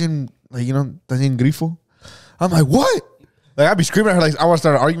 oh, estás en, like, you know, estás en grifo. I'm like, what? Like, I'd be screaming at her like I want to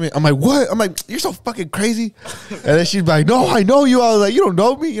start an argument. I'm like, what? I'm like, you're so fucking crazy. And then she'd be like, no, I know you. I was like, you don't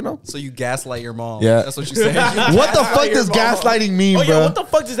know me, you know? "So you gaslight your mom?" Yeah. That's what you said. What the fuck does gaslighting mean, Oh bro? yeah, what the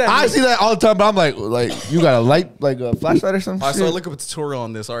fuck does that mean? I see that all the time, but I'm like, you got a light, like a flashlight or something? All right, so I look up a tutorial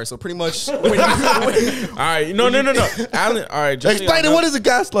on this. All right, so pretty much, All right, no. Alan, all right, just so Explain it. y'all What is a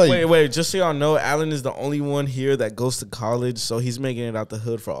gaslight? Wait, just so y'all know, Alan is the only one here that goes to college, so he's making it out the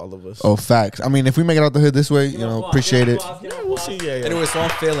hood for all of us. Oh, facts. I mean, if we make it out the hood this way, you know, appreciate it. Yeah, we'll see. Yeah. anyway, so I'm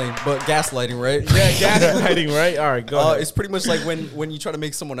failing, but gaslighting, right? Yeah, gaslighting, right? All right, go ahead. It's pretty much like when you try to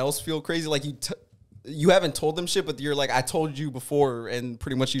make someone else feel crazy, like you haven't told them shit, but you're like, I told you before, and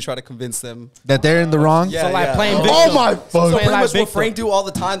pretty much you try to convince them. That they're in the wrong? Yeah, So like yeah. playing Oh, victim. my So fuck. pretty like much what victim. Frank do all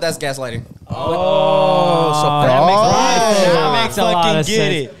the time, that's gaslighting. That makes a lot of get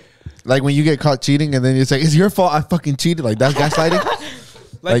sense. it. Like when you get caught cheating and then it's like, it's your fault I fucking cheated. Like, that's gaslighting?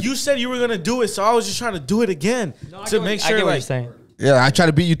 Like you said you were gonna do it, so I was just trying to do it again to make I sure, get what you're like, saying. Yeah, I try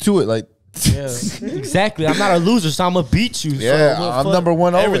to beat you to it. Like, yeah, Exactly. I'm not a loser, so I'm gonna beat you. yeah, so I'm number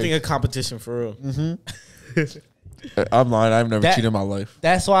one always. everything a competition for real. I'm lying. I've never That- cheated in my life.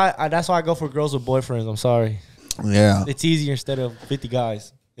 That's why I go for girls with boyfriends. I'm sorry. Yeah. It's easier instead of 50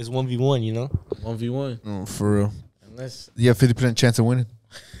 guys. It's 1v1, you know? 1v1. Oh, for real. Unless You have 50% chance of winning.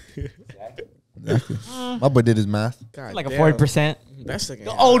 Exactly. My boy did his math. God Like a damn, 40%. That's the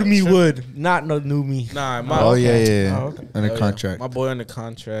The old me would, not no new me. Nah, my Oh, yeah. Oh, okay. Under Oh, yeah. contract. My boy under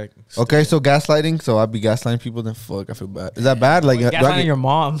contract. Okay, so gaslighting. So I'd be gaslighting people. Then fuck, I feel bad. Is that bad? Like, do I Gaslighting get- your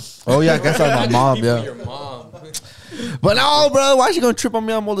mom. oh yeah, gaslighting my mom. Yeah. Your mom. But no, bro. Why she gonna trip on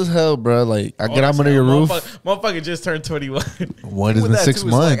me? I'm old as hell, bro. Like, I get up under your roof. Motherfucker just turned 21. What has With been that 6 too,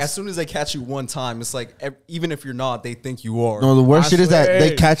 it's like, months? as soon as they catch you one time, it's like even if you're not, they think you are. No, the worst I shit is that swear.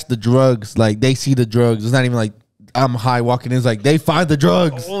 they catch the drugs. Like, they see the drugs. It's not even like I'm high walking in. It's like they find the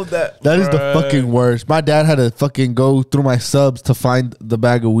drugs. Oh, that That is the bruh. fucking worst. My dad had to fucking go through my subs to find the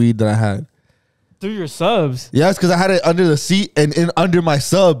bag of weed that I had. Through your subs. Yes, because I had it under the seat and in under my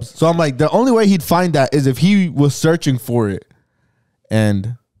subs. So I'm like, the only way he'd find that is if he was searching for it.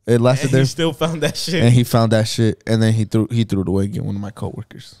 And it lasted And there. he still found that shit. And he found that shit. And then he threw it away again. One of my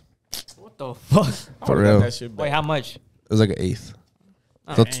coworkers. What the fuck? For Got real. that shit back. Wait, how much? It was like an eighth.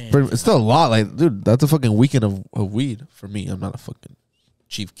 Oh, So it's still a lot. Like, dude, that's a fucking weekend of weed for me. I'm not a fucking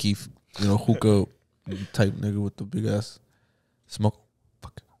Chief Keef, hookah type nigga with the big ass smoke.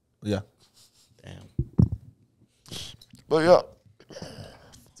 Fuck. Yeah. Damn. But yeah.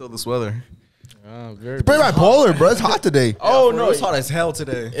 So this weather. Very Pretty bipolar, bro. It's hot today. Oh no, no, it's hot as hell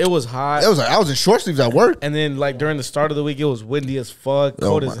today. it was hot. It was like I was in short sleeves at work. And then like during the start of the week, it was windy as fuck, Oh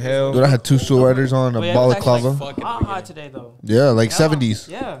cold my- as hell. Dude, I had 2 sweaters on, a But yeah, it was actually, balaclava. like, hot today though. Yeah, like 70s.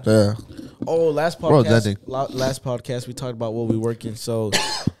 Yeah. Yeah. Oh, last Bro, that podcast. thing. Last podcast, we talked about what we working. So,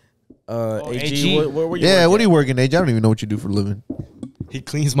 AG, AG. where were you? Yeah, what are working you working, Age? I don't even know what you do for a living. He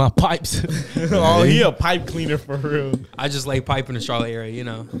cleans my pipes. at? Oh, he a pipe cleaner for real. I just lay pipe in the Charlotte area, you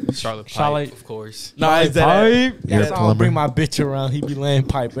know. Charlotte pipe, Charlotte. of course. Nah, is that Pipe. You're a That's all. plumber. Bring my bitch around. He be laying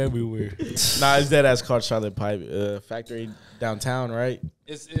pipe everywhere. nah, is that as called Charlotte Pipe Factory downtown, right?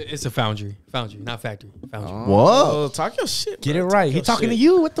 It's a foundry, not factory. Foundry. Oh, talk your shit. Get bro. it right. Talk He your talking to shit.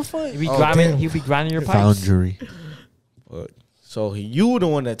 you. What the fuck? He be grinding. He be grinding your pipes. Foundry. Fuck. So you the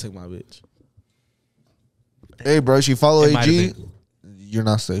one that took my bitch. Hey, bro, she follow It might have AG. You're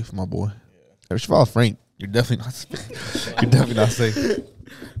not safe, my boy. If she follow Frank, you're definitely not safe. You're definitely not safe.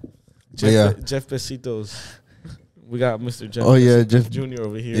 But yeah. Jeff Besitos. We got Mr. Jeff. Oh, yeah, Besitos Jeff- Jr.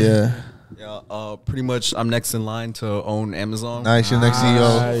 over here. Yeah. Yeah, pretty much I'm next in line to own Amazon. Nice. You're next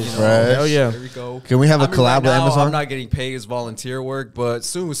CEO. Nice. Fresh. Hell yeah. There we go. Can we have a I mean, collab right with now, Amazon? I'm not getting paid as volunteer work, but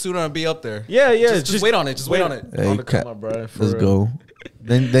soon I'll be up there. Yeah, yeah. Just wait on it. Just wait on it. Hey, On the ca- come up, bro, for Let's real. go.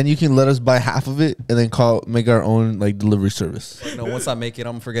 Then you can let us buy half of it and then make our own like delivery service. You know, once I make it,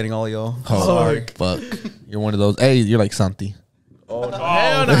 I'm forgetting all y'all. Oh, Sorry. fuck. You're one of those. Hey, you're like Santi. Oh, no.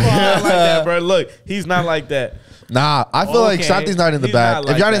 Hell no. Not like that, bro. Look, he's not like that. Nah, I feel like Okay. Santi's not in the He's back. not If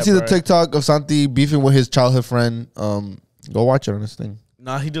like y'all didn't that, see the bro. TikTok of Santi beefing with his childhood friend, go watch it on this thing.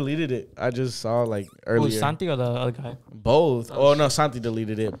 Nah, he deleted it. I just saw like Who, earlier. Santi or the other guy? Both. Oh no, Santi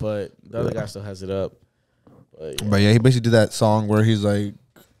deleted it, but the other guy still has it up. But yeah, But yeah, he basically did that song where he's like,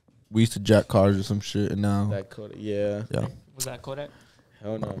 we used to jack cars or some shit, and now, that code. Yeah. yeah, Was that Kodak?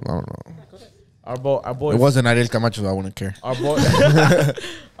 Hell no. I don't know. Our boy. It wasn't Ariel Camacho, so I wouldn't care. Our boy.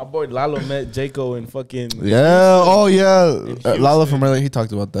 Our boy Lalo met Jaco and fucking. Yeah, oh yeah, Houston. Lalo from earlier, he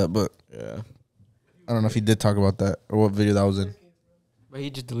talked about that, but Yeah. I don't know if he did talk about that or what video that was in. But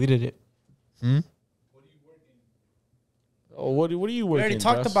he just deleted it. Oh, what are you We working? already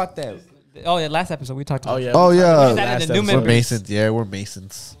talked Josh? about that. Oh yeah, last episode we talked about. Oh yeah. Oh we talked yeah, about That last and the new episode. we're members. Masons. Yeah, we're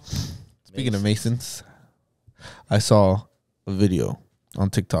Masons. Speaking of Masons, I saw a video on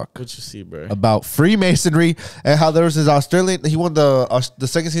TikTok What you see, bro? about Freemasonry and how there was this Australian. He won the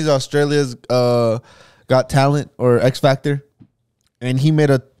second season of Australia's Got Talent or X Factor, and he made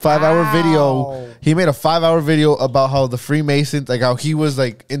a 5-hour video. He made a 5-hour video about how the Freemasons, like how he was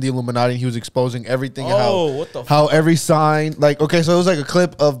like in the Illuminati, and he was exposing everything. And Oh, what the how every sign, like okay, so it was like a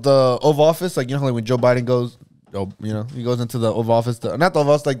clip of the Oval Office, like you know, like when Joe Biden goes. Oh, you know, he goes into the Oval Office. Not the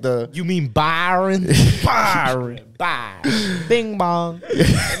Oval Office, like the. You mean Byron? Byron. Bing bong.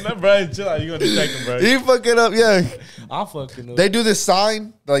 No, bro, chill out. You gonna distract him, bro? He fucking up, yeah. I'm fucking up. They do this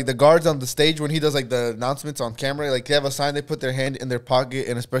sign, like the guards on the stage when he does like the announcements on camera. Like they have a sign, they put their hand in their pocket,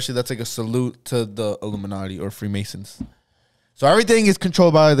 and especially that's like a salute to the Illuminati or Freemasons. So everything is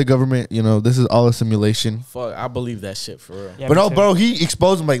controlled by the government. You know, this is all a simulation. Fuck, I believe that shit for real. Yeah, But me no, too. bro, he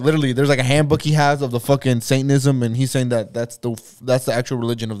exposed him like literally. There's like a handbook he has of the fucking Satanism, and he's saying that that's the actual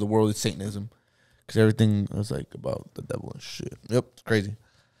religion of the world is Satanism, because everything is like about the devil and shit. Yep, it's crazy.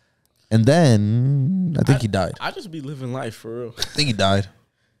 And then I think he died. I just be living life for real. I think he died.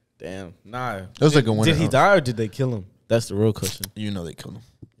 Damn, nah. It was like a winter. Did he die or did they kill him? That's the real question. You know they killed him.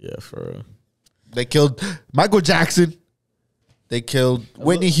 Yeah, for real. They killed Michael Jackson. They killed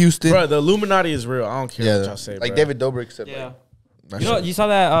Whitney Houston. Bro, the Illuminati is real. I don't care what y'all say, like bro. David Dobrik said. Yeah. Like, You know, you saw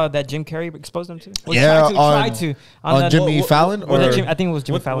that that Jim Carrey exposed them to? Well, Yeah, tried to on that- Jimmy Fallon, or that or- I think it was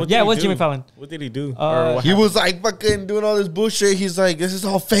Jimmy Fallon. what Yeah, did it was he Jimmy do? Fallon. What did he do? Uh, what he happened? was like fucking doing all this bullshit. He's like, this is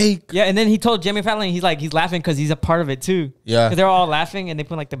all fake. Yeah, and then he told Jimmy Fallon, he's laughing because he's a part of it too. Yeah. 'Cause they're all laughing and they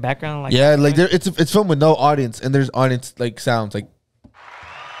put like the background like Yeah, like it's filmed with no audience, and there's audience like sounds like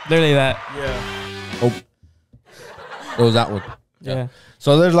literally that. Yeah. what was that one? Yeah.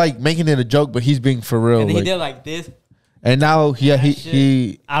 So they're like making it a joke, but he's being for real. And then he like- did like this. and now he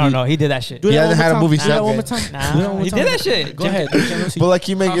I don't know. He did that shit. He hasn't had a movie Nah, set. okay. one more time. Nah, Do that one more he time. did that shit. Go ahead. But like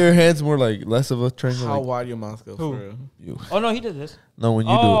you make your hands more like less of a triangle. How Like, wide your mouth go Who? for real? you. Oh no, he did this. No, when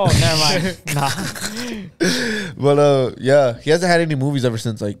you Oh, do it. never mind. Nah. But yeah, he hasn't had any movies ever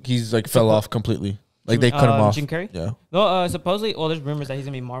since. Like he's like fell off completely. Like they cut him off. Jim Carrey? Yeah. No, supposedly, well, there's rumors that he's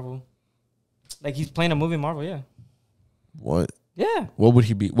gonna be Marvel. Like he's playing a movie in Marvel. Yeah. What? Yeah. What would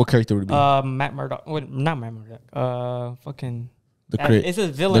he be? What character would he be? Matt Murdock. Wait, not Matt Murdock. Fucking. The It's a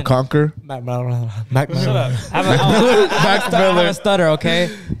villain. The Conqueror. Shut up. I have a stutter, okay?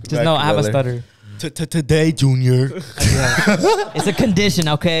 Just Mac know I have a Miller. stutter. Today, Junior. It's a condition,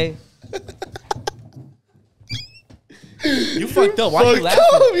 okay? You fucked up. Why you Fucked laughing?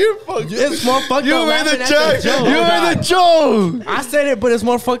 up. You're fucked It's more fucked You up made the laughing at the joke. joke. You made the joke. I said it, but it's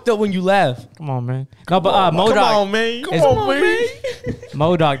more fucked up when you laugh. Come on, man. No, but Come Modog. on, man. Come on, man.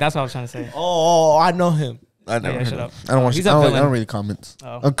 Modog. That's what I was trying to say. Oh, I know him. I never. Yeah, shut heard up. of- I don't watch. He's I a don't, villain. read the comments.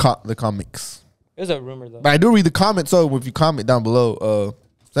 Oh. The comics. There's a rumor though. But I do read the comments. So if you comment down below,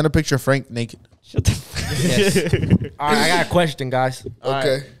 send a picture of Frank naked. Shut the fuck. All right, I got a question, guys.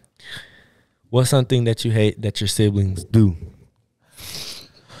 Okay. What's something that you hate that your siblings do?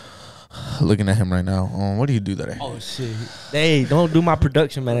 Looking at him right now. What do you do that? Oh shit! Hey, don't do my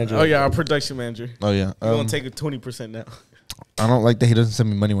production manager. Oh yeah, our production manager. Oh yeah. We're gonna take a 20% now. I don't like that he doesn't send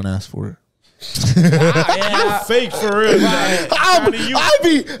me money when I ask for it. You're fake for real.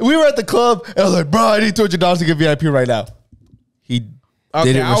 We were at the club and I was like, bro, I need $200 to get VIP right now. He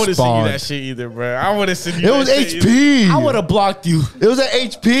Okay, didn't I wouldn't send you respond. that shit either, bro. I wouldn't send you. It was that shit HP. I would have blocked you. It was at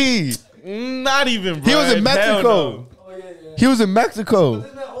HP. either. Not even, bro. He was in Hell Mexico. no. He was in Mexico.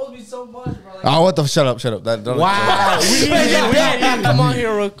 Oh, what the? Shut up. That, don't Wow. we need come on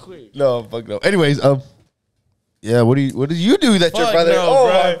here real quick. No, fuck no. Anyways, yeah. What do you do that your Fuck brother? no, oh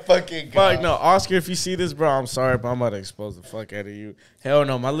bro. my fucking god. Fuck no, Oscar. If you see this, bro, I'm sorry, but I'm about to expose the fuck out of you. Hell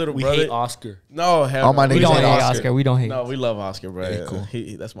no, my little We brother. hate Oscar. No, hell All no. my We niggas don't hate hate Oscar. Oscar. We don't hate. No, we love Oscar, bro. Yeah, cool.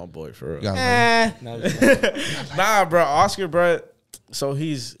 That's my boy for real. Yeah, Nah, bro, Oscar, bro. So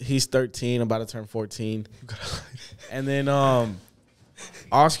he's 13, about to turn 14, and then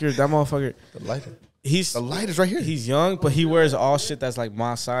Oscar, that motherfucker. the light. He's The light is right here. He's young, but he wears all shit that's like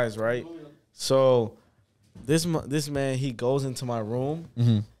my size, right? So this man, he goes into my room.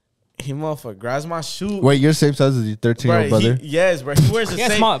 He motherfucker grabs my shoe. Wait, you're the same size as your 13-year-old brother? Yes, bro. He wears the Yeah,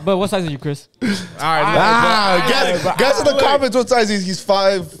 same. small. But what size are you, Chris? All right, Guess in the comments what size he's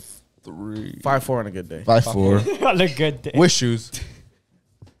 5'3", 5'4" on a good day. 5'4", Look good. Day. with shoes.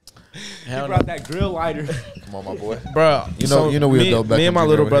 Hell no. Brought that grill lighter. Come on, my boy. Bro, You know we me, adult me and my Beckham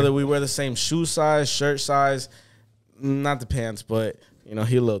little Jr. brother, over we wear the same shoe size, shirt size, not the pants, but you know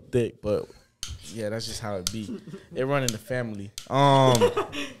he a little thick, but yeah, that's just how it be. It run in the family.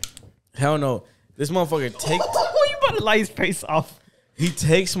 Hell no, this motherfucker take you about to light his face off. he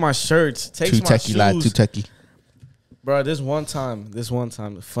takes my shirts, takes Too my techie, lad. Too shoes, techie. bro. This one time,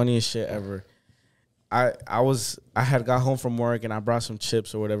 the funniest shit ever. I had got home from work and I brought some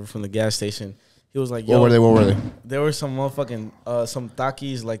chips or whatever from the gas station. He was like, "Yo, What were they? There were some motherfucking some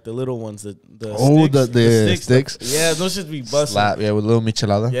takis, like the little ones, the Oh, sticks, the sticks? Yeah, those should be busting. Slap, yeah, with a little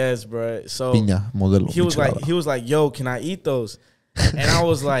michelada. Yes, bro. So Piña, modelo. he was michelada. like, "Yo, can I eat those?" And I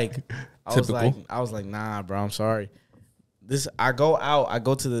was like, Typical. I was like, "Nah, bro, I'm sorry." I go out. I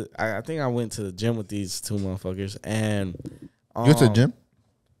go to the. I think I went to the gym with these two motherfuckers, and You went to the gym?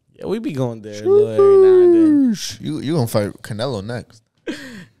 Yeah, we be going there a little every now and then. You gonna fight Canelo next?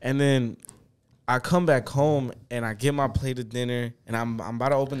 And then I come back home and I get my plate of dinner and I'm about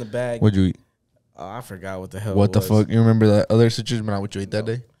to open the bag. What'd you eat? Oh, I forgot what the hell. What it the was. fuck? You remember that other situation when I what you ate that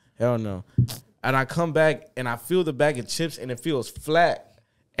day? Hell no. And I come back and I feel the bag of chips and it feels flat.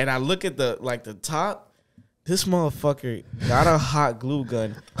 And I look at the top. This motherfucker got a hot glue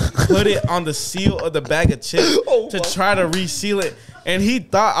gun, put it on the seal of the bag of chips to try to reseal it. And he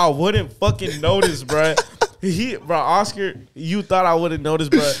thought I wouldn't fucking notice, bro. Oscar, you thought I wouldn't notice,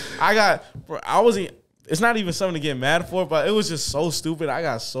 but it's not even something to get mad for, but it was just so stupid. I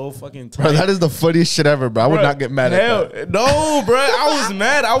got so fucking tight. Bro, that is the funniest shit ever, bro. I would not get mad at that. No, bro. I was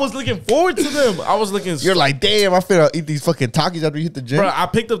mad. I was looking forward to them. I was looking. You're like, damn, I finna eat these fucking Takis after you hit the gym. Bro, I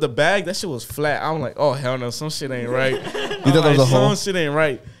picked up the bag. That shit was flat. I'm like, oh, hell no. Some shit ain't right. You thought that was a hole? Some shit ain't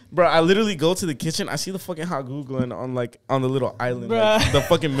right. Bro, I literally go to the kitchen. I see the fucking hot glue gun on the little island, like, the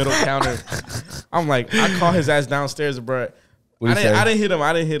fucking middle counter. I'm like, I call his ass downstairs, bro. I didn't hit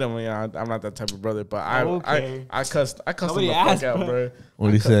him. Yeah, I'm not that type of brother, but I cussed him the fuck out, bro.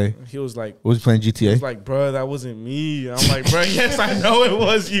 What did he say? He was like, Was he playing he GTA? was like, bro, that wasn't me. I'm like, bro, yes, I know it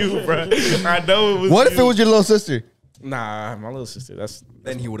was you, bro. I know it was. What you. if it was your little sister? Nah, my little sister.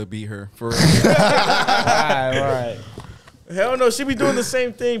 Then he would have beat her for real. right. Hell no, she be doing the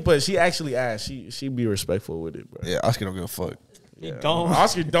same thing, but she actually asked. She be respectful with it, bro. Yeah, Oscar don't give a fuck. You don't.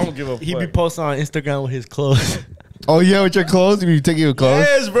 Oscar don't give a fuck. He be posting on Instagram with his clothes. Oh yeah, with your clothes? You taking your clothes?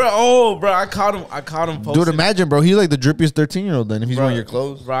 Yes, bro. Oh, bro, I caught him posting. Dude, imagine, bro. He's like the drippiest 13-year-old then if he's Bro, wearing your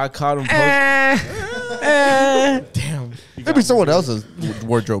clothes. Bro, I caught him posting. Damn. Maybe someone else's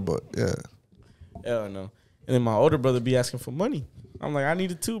wardrobe, but yeah. Hell no. And then my older brother be asking for money. I'm like, I need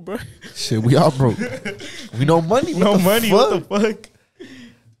it too, bro. Shit, we all broke. We no money. No money. Fuck? What the fuck?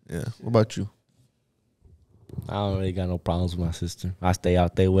 Yeah. What about you? I don't really got no problems with my sister. I stay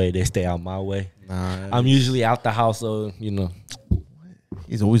out their way. They stay out my way. Nah. I'm usually out the house, so, you know.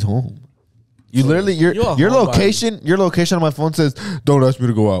 He's always home. You literally You're a your homebody. location on my phone says, "Don't ask me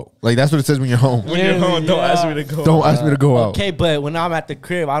to go out." Like that's what it says when you're home. When you're home, don't ask me to go. Don't ask me to go out. Okay, but when I'm at the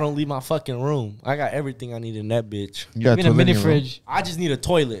crib, I don't leave my fucking room. I got everything I need in that bitch. You got In a toilet mini in your room. fridge. I just need a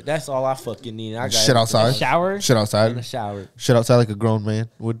toilet. That's all I fucking need. I got Shit outside. Shower. Shit in a outside. shower. Shit outside like a grown man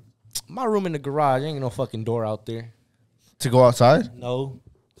would. My room in the garage. Ain't no fucking door out there. To go outside. No.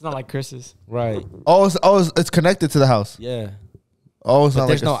 It's not like Chris's. Right. It's connected to the house. Yeah. Oh, it's But not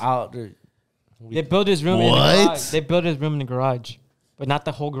there's like no a- out there. They built his room in the What? garage. They built his room in the garage, but not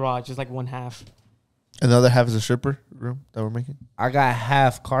the whole garage. Just like one half. And the other half is a stripper room that we're making. I got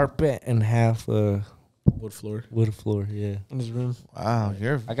half carpet and half Wood floor. wood floor. Yeah. In his room. Wow,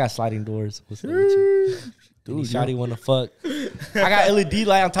 you're I got sliding doors. What's up with you? Dude, shawty wanna fuck. I got LED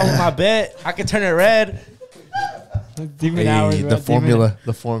light on top of my bed. I can turn it red. Demon hours. Hey, bro. the formula.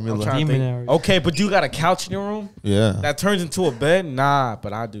 The formula. trying- Demon hours. Okay, but you got a couch in your room Yeah. that turns into a bed? Nah,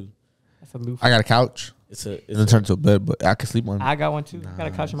 but I do. That's a loop. I got a couch. It's a. And It's then turn to a bed, but I can sleep on it. I got one too. I got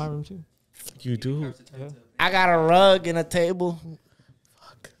a couch in my room too. you do. I got a rug and a table.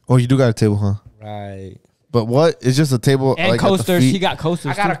 Oh, you do got a table, huh? Right. But what? It's just a table And like at the coasters. feet? He got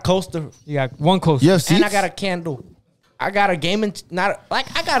coasters. I got a too. coaster. He got one coaster. You have seats? And I got a candle. I got a gaming, not like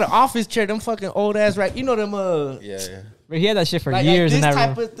I got an office chair. Them fucking old ass, right? You know them. Yeah, yeah. But he had that shit for Like years this in that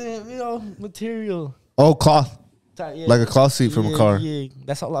type room. of thing, you know, material. Oh, cloth. Yeah. Like a cloth seat from a Yeah, car. Yeah,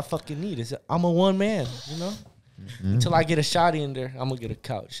 that's all I fucking need. I'm a one man, you know. Until I get a shotty in there, I'm gonna get a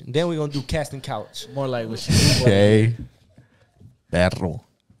couch, and then we're gonna do casting couch. More like what she Okay. Perro.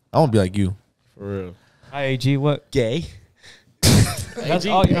 I want to be like you. for real. Hi, AG. What? Gay. That's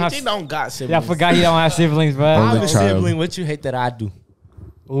all you don't have. AG don't got Yeah, I siblings. forgot you don't have siblings, bro. Only I'm a child. sibling. What you hate that I do?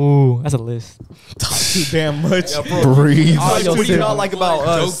 Ooh, that's a list. Talk too damn much. Breathe. Oh, What do you not like about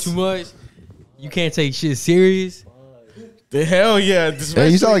Joke us? too much. You can't take shit serious. The hell yeah. Hey,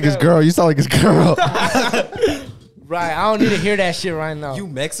 you sound like his girl. You sound like his girl. Right. I don't need to hear that shit right now. You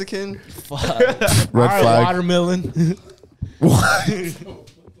Mexican? fuck. Red Alright, flag. watermelon.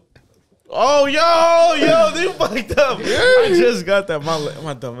 Oh, yo, they fucked up. I just got that.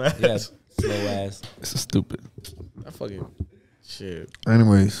 My dumb ass. Yes. Slow ass. This is stupid. That fucking shit.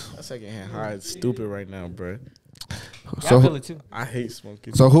 Anyways, That secondhand high is stupid right now, bro. Yeah, I so feel it too. I hate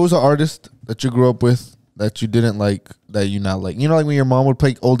smoking. so who's an artist that you grew up with that you didn't like, that you not like? You know, like when your mom would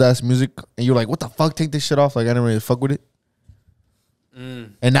play old ass music and you're like, what the fuck, take this shit off. Like I didn't really fuck with it.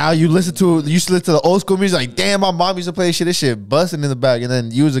 And now you used to listen to the old school music, like, damn, my mom used to play this shit busting in the back. And then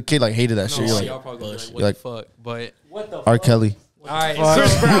you as a kid like hated that shit. You're y'all like, probably like, what you're like- the fuck? But R. Kelly. all right,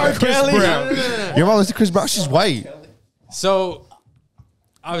 Chris Brown. Kelly. Your mom listens to Chris Brown. She's white. so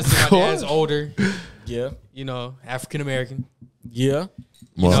obviously my dad's older. Yeah. You know, African American. Yeah.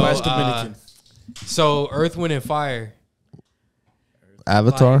 You know, Slash Dominican. So Earth, Wind, and Fire.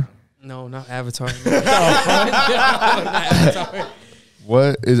 Avatar. No, not Avatar. No, not Avatar.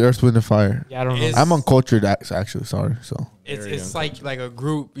 What is Earth, Wind, and Fire? Yeah, I don't know. It's- I'm uncultured, actually. Sorry. So. It's like a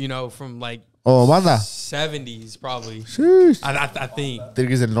group, you know, from like Oh, manda. 70s probably. Sheesh. I think.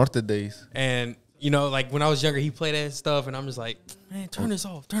 Tigres del Norte days. And you know, like when I was younger, he played that stuff, and I'm just like, man, turn this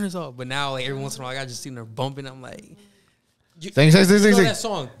off. But now, like every once in a while, I just seen her bumping. I'm like, Sing. you know that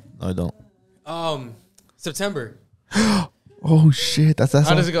song? No, I don't. September. Oh shit, that's that How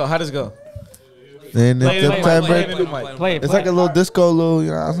song. does it go? How does it go? Then Play it, it's play it, September. play it, play it. Play it. It's like a little disco, little. You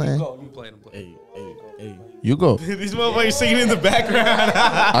know what I'm saying? You play it. Hey. You go. These motherfuckers singing in the background.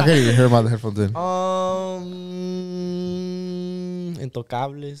 I can't even hear my headphones in.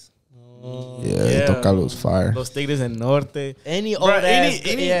 Intocables. Yeah, Tocalo's fire. Los Tigres del Norte. Any old Bro, ass.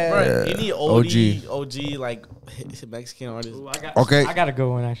 any Yeah. OG like Mexican artist. Ooh, I got, Okay. I got a good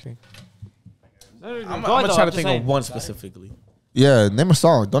one actually. I'm gonna try to think of one specifically. Yeah, name a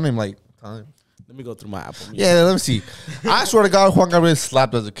song. Don't name like time. Let me go through my Apple Music. Yeah, let me see. I swear to God, Juan Gabriel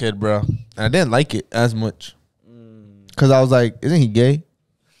slapped as a kid, bro. And I didn't like it as much. Because I was like, isn't he gay?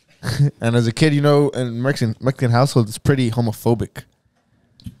 And as a kid, you know, in Mexican households, it's pretty homophobic.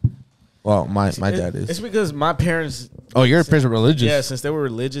 Well, my dad It's is. because my parents. Oh, your parents are religious. Yeah, since they were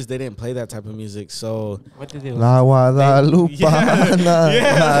religious, they didn't play that type of music. So What did they? La Guadalupe. Yeah,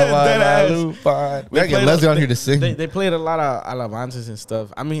 that ass. We gotta They get played Leslie a- on here to sing. they played a lot of alabanzas and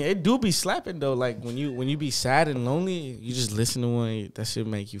stuff. I mean, it do be slapping though. Like when you be sad and lonely, you just listen to one that should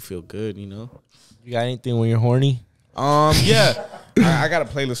make you feel good. You know. You got anything when you're horny? Yeah. I got a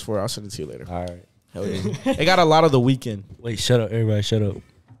playlist for it. I'll send it to you later. All right. Hell yeah. It got a lot of The Weeknd. Wait, shut up, everybody. Shut up.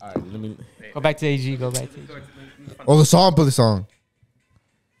 All right, let me. Go back to AG. Go back to AG. Oh, the song. Play the song.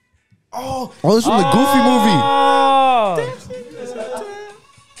 Oh, this from the Goofy movie. Oh,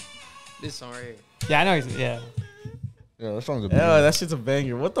 This song right here. yeah, I know. Yeah, Yeah, that song's a Yeah, that shit's a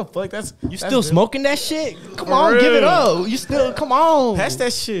banger. What the fuck? You still smoking that shit? Come on, give it up. You still come on. Pass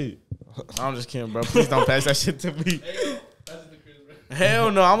that shit. I'm just kidding, bro. Please don't pass that shit to me.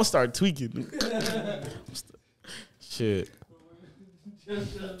 Hell no, I'm gonna start tweaking. Shit.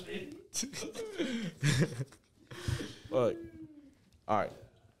 Fuck. All right,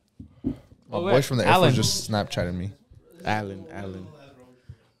 My boys from the Air Force just Snapchatted me. Alan.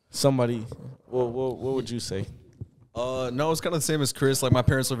 Somebody. What would you say? No, it's kind of the same as Chris. Like my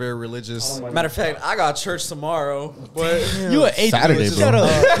parents are very religious. Matter of fact, I got church tomorrow, but You an atheist. Saturday, bro. Shut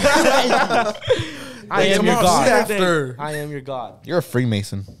up. I am your God. after. I am your God. You're a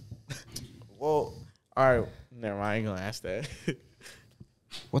Freemason. Well, all right. Never mind. I ain't gonna ask that.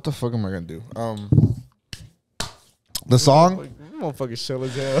 What the fuck am I gonna do? The song. Motherfucking shell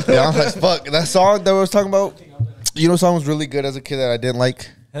as hell. Yeah, I'm like, fuck. That song that we was talking about. You know, song was really good as a kid that I didn't like.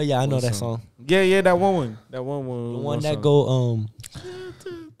 Hell yeah, I know that song. Yeah, that one. That one. The one that go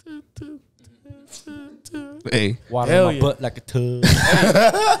Hey, water Hell in my yeah. butt like a tub.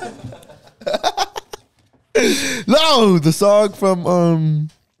 no, the song from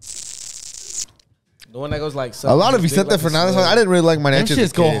The one that goes like. a lot of you sent that for now. I didn't really like my Them Natchez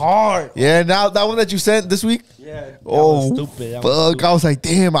shits go hard. Yeah, now that one that you sent this week. Yeah. That Oh, was stupid. That was fuck! I was like,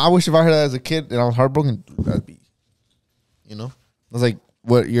 damn. I wish if I heard that as a kid and I was heartbroken, that'd be, you know. I was like,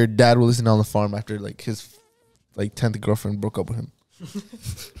 what your dad would listen to on the farm after like his 10th girlfriend broke up with him.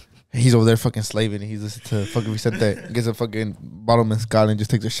 He's over there fucking slaving and he's listening to fucking Vicente, gets a fucking bottle of mezcal and just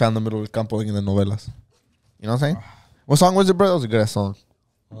takes a shot in the middle of the campo in the novelas. You know what I'm saying? What song was it, bro? That was a good ass song.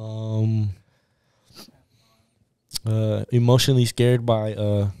 Emotionally scared by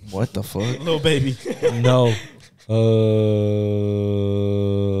What the fuck? Little baby. no.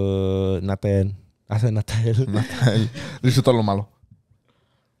 Not that. I said not that. Dice todo lo malo.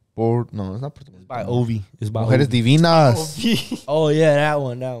 No, it's not por It's by Ovi. It's by Mujeres Ovi. Divinas. Oh yeah, that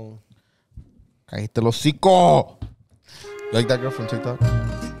one. Cállate el hocico. You like that girl from TikTok?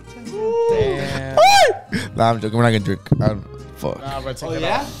 Damn. Nah, I'm joking. We're not gonna drink. Fuck. Nah, bro, take Oh it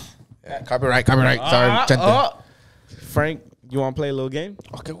yeah. off. Yeah, copyright. Sorry, Chente. Frank, you want to play a little game?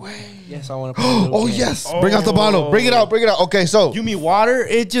 Okay, wait. Yes, I want to. Play Oh yes. Bring out the bottle. Bring it out. Okay, so. You mean water?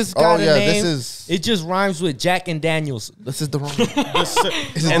 It just got a name. It just rhymes with Jack and Daniels. This is the wrong. And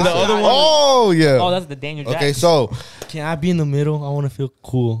the other one. Oh yeah. Oh, that's the Daniel Jack. Okay, so. Can I be in the middle? I want to feel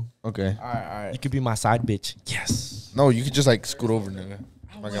cool. Okay. All right. You could be my side bitch. Yes. No, you could just like scoot over, nigga.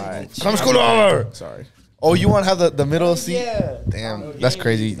 Right. Come scoot over. Sorry. Oh, you want to have the middle seat? Yeah. Damn, that's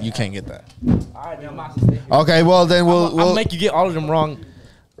crazy. You can't get that. All right, man. Okay, well then I'll we'll make you get all of them wrong.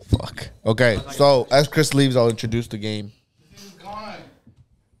 fuck. Okay, so as Chris leaves, I'll introduce the game.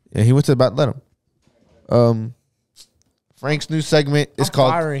 Yeah, he went to the bat. Let him. Frank's new segment is I'm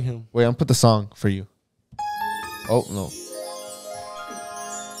called. firing him. Wait, I'm put the song for you. Oh no,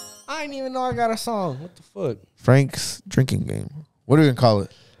 I didn't even know I got a song. What the fuck? Frank's drinking game. What are we gonna call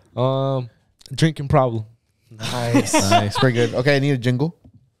it? Drinking problem. Nice, nice, pretty good. Okay, I need a jingle.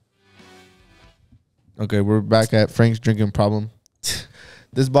 Okay, we're back at Frank's drinking problem.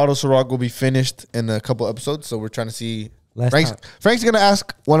 This bottle of Ciroc will be finished in a couple episodes, so we're trying to see. Frank's gonna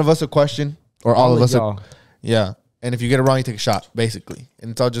ask one of us a question, or all of us. Yeah, and if you get it wrong, you take a shot, basically.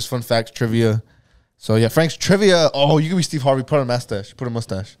 And it's all just fun facts, trivia. So yeah, Frank's trivia. Oh, you can be Steve Harvey. Put a mustache. Put a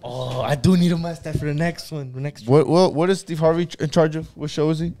mustache. Oh, I do need a mustache for the next one. What is Steve Harvey in charge of? What show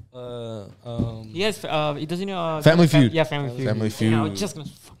is he? He has. He doesn't know. Family Feud. Yeah, Family Feud. Family Feud. Yeah, I was just gonna.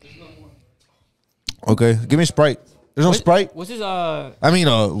 Okay, give me a Sprite. There's no Sprite. What's his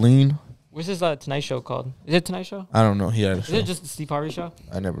lean. What's his Tonight Show called? Is it Tonight Show? I don't know. He had a Is show. it just the Steve Harvey show?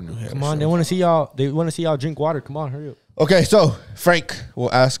 I never knew he had Come a on, show. they want to see y'all. They want to see y'all drink water. Come on, hurry up. Okay, so Frank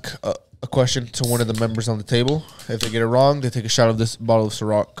will ask a question to one of the members on the table. If they get it wrong, they take a shot of this bottle of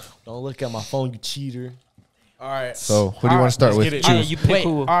Ciroc. Don't look at my phone, you cheater. All right. So, who do you want to start with? get it. Choose. You pick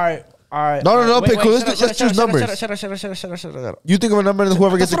who. All right. No, Wait, pick who. Let's choose numbers. Shut up. You think of a number and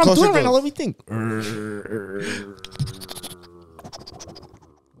whoever That's gets it what I'm closer doing right now. goes. Let me think.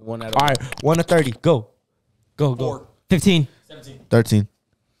 1 out of All right, 1 to 30. Go. 15. 13.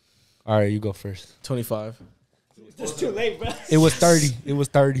 All right, you go first. 25. It's too late, bro. It was 30. It was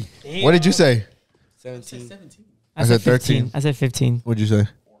 30. What did you say? 17. I said 13. I said 15. What'd you say?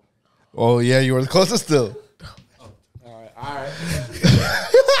 Oh, yeah, you were the closest still.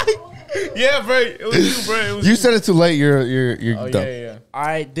 Yeah, bro. It was you, bro. It was You said it too late. You're Oh, dumb. yeah. All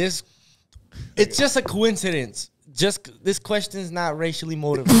right, it's just a coincidence. This question is not racially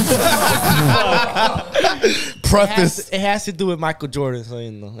motivated. Preface. It has to do with Michael Jordan, so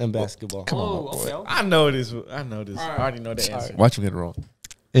you know, and basketball. Oh, okay. I know this. I already know the answer. Watch him get it wrong.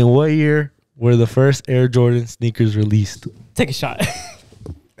 In what year were the first Air Jordan sneakers released? Take a shot.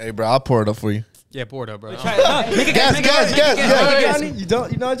 Hey, bro, I'll pour it up for you. Yeah, pour it up, bro. Make a guess.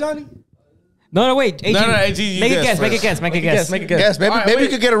 Johnny, you know Johnny? No, wait. AG, No, AG, you make a guess guess. Make a first. guess. Make a guess. Make a guess. Yes, maybe, All right, maybe you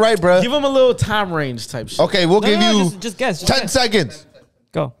wait. could get it right, bro. Give him a little time range type shit. Okay, we'll give you just guess. 10 seconds.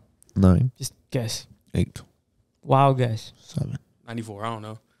 Go. 9, Just guess. 8, Wild guess. 7. 94. I don't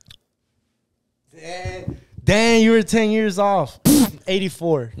know. Dang, you were 10 years off.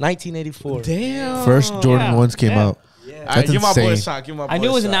 1984. Damn. First Jordan yeah, ones came yeah. out. All right, That's give my boy a insane. shot. Give my boy I knew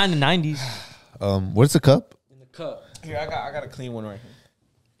it was a in shot. the 90s. What's the cup? Here, I got a clean one right here.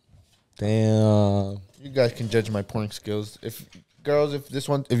 Damn. You guys can judge my pouring skills. If girls,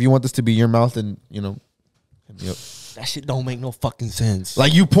 if you want this to be your mouth, then hit me up. That shit don't make no fucking sense.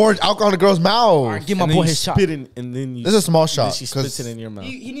 Like you poured alcohol in a girl's mouth. Give my And then boy you his shot. spit in, and then you. This is a small and then shot, She 'cause- spits it in your mouth.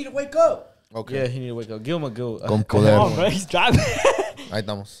 He need to wake up. Okay. Yeah, he need to wake up. Give him a go. Come Come there. on, bro. He's driving. Ahí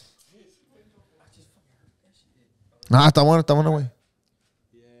estamos. Nah, está bueno away.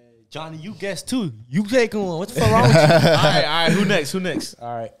 Johnny, you guess too. You taking one. What the fuck wrong with you? All right. Who next?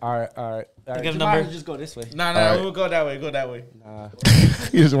 All right. Think of You a might number. just go this way. Nah, All right. we'll go that way. Go that way. Nah.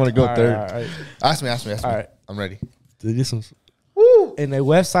 You just want to go All third. right. Ask me. All right. I'm ready. Dude, this one's. In a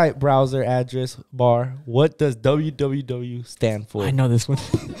website browser address bar, what does www stand for? I know this one.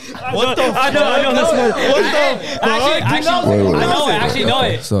 What the? I know this one. I actually know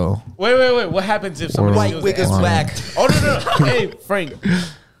it. So Wait. What happens if somebody White steals Wig the is answer? black. Oh no. Hey, Frank.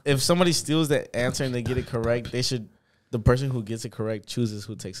 If somebody steals the answer and they get it correct, the person who gets it correct chooses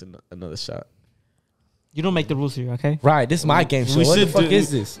who takes another shot. You don't make the rules here, okay? Right, this is my game show. We What the should fuck do- is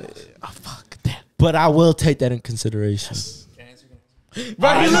this? Oh fuck, damn. But I will take that in consideration.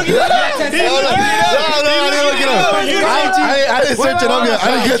 Bro, he looking at that. I didn't search it up yet.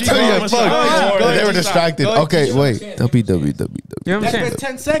 I didn't get to it yet. Fuck. They were distracted. Okay, wait. www. You know what I'm saying?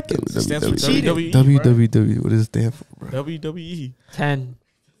 10 seconds. Stands for www. WWE. www. What does it stand for, bro? WWE. 10.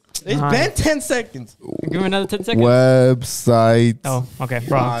 It's Nine. been 10 seconds. Give him another 10 seconds. Website. Oh, okay.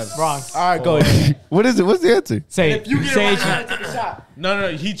 Wrong. All right, go. What is it? What's the answer? Say it. Say it. Take a shot.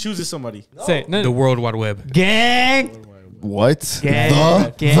 No. He chooses somebody. Say it. No. The World Wide Web. Gang. What? Yeah.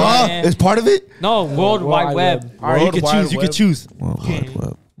 The is part of it? No, World Wide Web. All right, you can World choose. Wide You Web. can choose.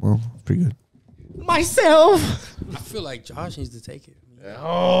 Well, pretty good. Myself. I feel like Josh needs to take it. He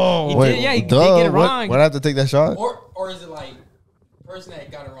did, yeah, he did duh, get it what- wrong. Why do I have to take that shot? Or is it like person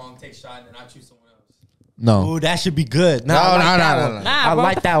that got it wrong takes a shot and then I choose someone else? No. Ooh, that should be good. No, I like no, that no, one. no, no. Nah, I bro.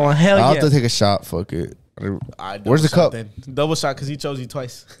 like that one. Hell I'll yeah. have to take a shot. Fuck it. Alright, Where's the double cup? shot then. Double shot because he chose you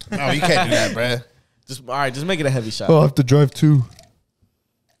twice. No, you can't do that, bruh. Just make it a heavy shot. I'll have to drive too.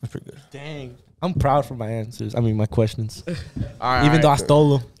 That's pretty good. Dang. I'm proud for my answers. I mean, my questions. All right, Even though I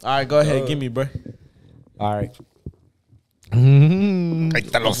stole them. All right, go ahead, give me, bro. All right.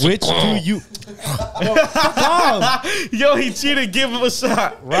 Which do you? Yo, he cheated. Give him a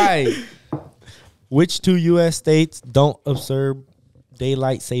shot. Right. Which two U.S. states don't observe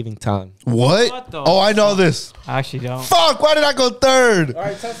daylight saving time? What? What the Oh, I know this. I actually don't. Fuck, why did I go third? All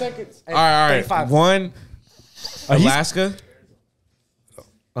right, 10 seconds. All right. 35. One, Alaska.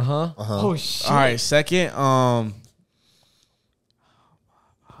 Uh-huh. Oh, shit. All right, second,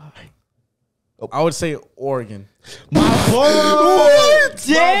 I would say Oregon. My boy. What?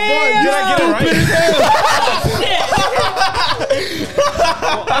 Did I get it right?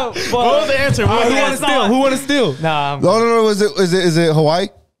 What was the answer? What was the answer? Who want to steal? Nah, No. Is it Hawaii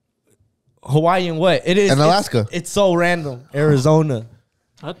Hawaii and what? It is. and Alaska? It's so random. Arizona.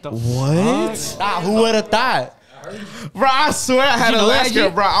 what the What? Who would have thought? Bro, I swear I had you know that Alaska,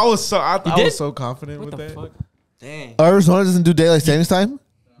 shit? bro. I was did? so confident with What the that. fuck? Dang. Arizona doesn't do daylight savings time?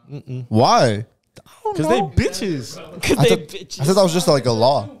 Why? Because they bitches. Because I they thought, I thought that was just like a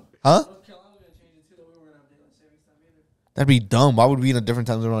law. Huh? That'd be dumb. Why would we in a different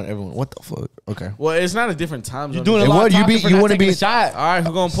time zone on everyone? What the fuck? Okay. Well, it's not a different time zone. Doing a Hey, lot what? of You talking be- for you not wanna taking be- a shot. All right,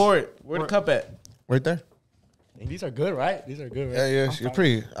 who gonna pour it? Where the cup at? Right there? These are good, right? These are good, right? Yeah, you're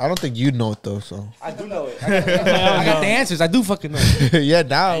pretty. I don't think you'd know it though, so. I do know it. I got the answers. I do fucking know. Yeah,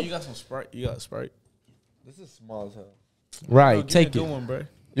 now. Hey, you got some Sprite. You got Sprite. This is small as hell. Right, Give me take a good it. one, bro.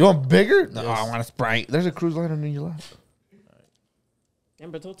 You want bigger? No, I want a Sprite. There's a cruise liner in your lap.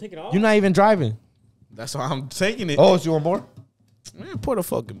 Damn, but don't take it off. You're not even driving. That's why I'm taking it. Oh, so you want more? Man, pour the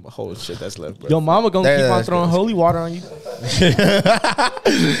fucking whole shit that's left, bro. Your mama gonna Yeah, keep on that's throwing good. holy water on you.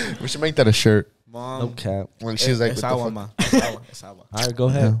 We should make that a shirt. Mom, No cap. Like she's like, it's what the agua, fuck? ma. It's agua. It's agua. All right, go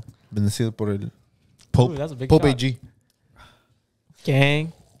ahead. Bendecido por el Pope. Ooh, that's a big Pope shot. AG.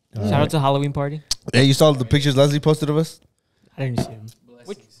 Gang. Shout out to Halloween party. Hey, you saw the pictures Leslie posted of us? I didn't see him.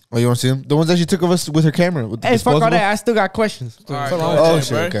 Oh, you want to see them? The ones that she took of us with her camera. With the Hey, fuck all disposable? that. I still got questions. All right, What's go wrong ahead.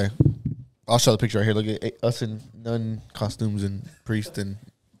 with Oh, shit, bro. okay. I'll show the picture right here. Look at us in nun costumes and priest and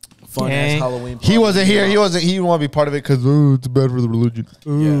Fun Dang. ass Halloween. he wasn't here. He wasn't. He didn't want to be part of it because it's bad for the religion.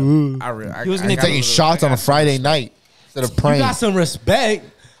 Yeah, He was gonna got Taking a little- shots I on a got Friday night instead of You praying. got some respect.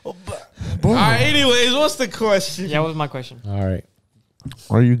 All right. Anyways, what's the question? Yeah, what was my question? All right.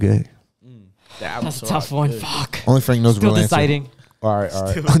 Are you gay? That's a tough one. Fuck. Only Frank knows the Still real answer. deciding. All right.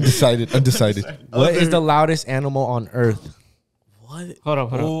 Undecided. What is the loudest animal on Earth? What? Hold up.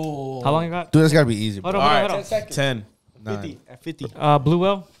 How long you got? Dude, that's gotta be easy. Hold Bro. on. All Hold right. on. 10. 50. At 50. Blue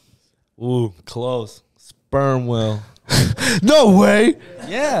whale. Ooh, close. Sperm whale. No way.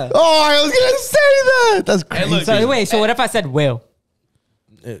 Yeah. Oh, I was gonna say that. That's crazy. look, So wait. So what if I said whale?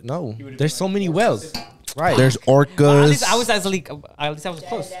 No, there's so many whales. Right. There's At orcas. least I was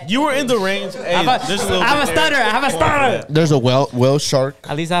close. You were in the range. Hey, I have there's a a, little I have a bit there. stutter. I have a stutter. There's a whale shark.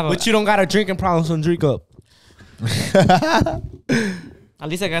 At least I have a. But you don't got a drinking problem, so drink up. At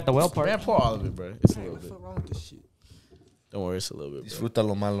least I got the whale part. Man, pour all of it, bro. It's a little bit. Don't worry, it's a little bit. Bro. Disfruta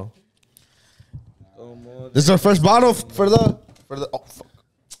lo malo. This is our first bottle for the. Oh, fuck.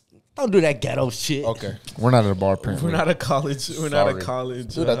 Don't do that ghetto shit. Okay. We're not at a bar, apparently. We're not a college. We're not a Sorry.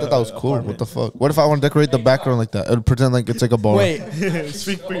 college. Dude, I thought that was cool. What the fuck? What if I want to decorate the background like that? It'll pretend like it's like a bar. Wait,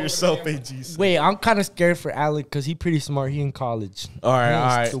 Speak for yourself, AGs. wait. I'm kind of scared for Alec because he pretty smart. He in college. All right, all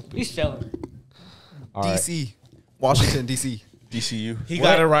right. Stupid. He's chilling. All right. DC, Washington, DC. DCU. He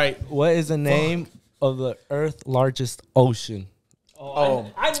got it right. What is the name of the Earth's largest ocean? Oh,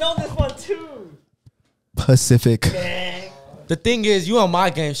 I know this one too. Pacific. The thing is, you on my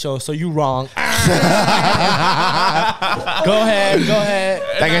game show, so you wrong. Go ahead.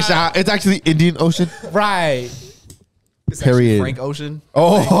 It's actually Indian Ocean. Right. It's actually Period. Frank Ocean.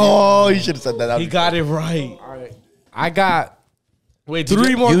 Oh, you should have said that. He got it right. I got Wait,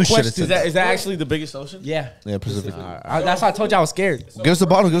 3 more You should've questions. said Is that actually the biggest ocean? Yeah. Yeah, Pacific. That's why I told you I was scared. Give us the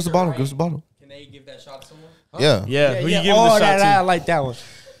bottle. Give us the bottle. Give us the bottle. Can they give that shot to someone? Yeah. Yeah. Who you giving Oh, the shot I to? like that one.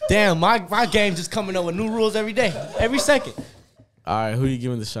 Damn, my game just coming up with new rules every day, every second. All right, who you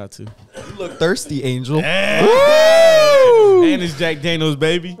giving the shot to? You look thirsty, Angel. And it's Jack Daniels,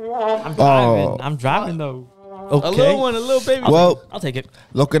 baby. I'm driving. I'm driving though. Okay. A little one, a little baby. Well, I'll take it.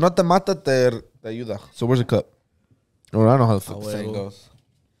 lo que no te mata te ayuda. So where's the cup? Or I don't know how the fuck the saying well. goes.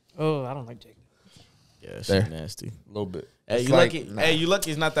 Oh, I don't like Jake. Yeah, shit There. nasty. A little bit. Hey, It's you like- lucky? Hey, you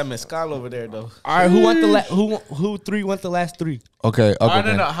lucky? It's not that mezcal over there, though. All right, who won the who 3 won the last 3? Okay. All Okay. right,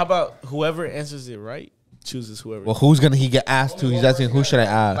 no, then. no. How about whoever answers it right chooses whoever? Well, who's gonna he get asked to? He's asking who should I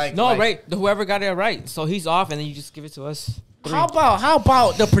ask? Like- No, right. Whoever got it right. So he's off, and then you just give it to us. How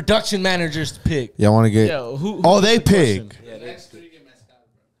about the production managers pick? Yeah, I want to get. Yo, who Oh, they the question? pick.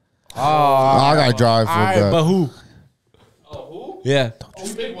 Oh, I gotta drive for All right, that. but who? Oh, who? Yeah.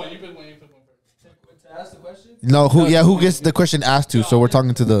 You pick one. You pick one. You pick one first. To ask the question? No, who? Yeah, who gets the question asked to? So we're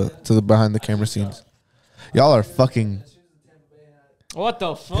talking to the behind the camera scenes. Y'all are fucking. What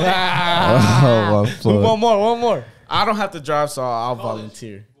the fuck? Oh, my fuck. One more. I don't have to drive, so I'll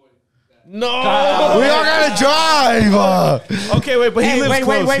volunteer. No. We all gotta drive. Okay, wait, but he Hey, lives wait,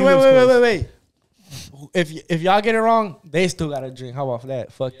 close. wait. He lives close. If y'all get it wrong, they still gotta drink. How about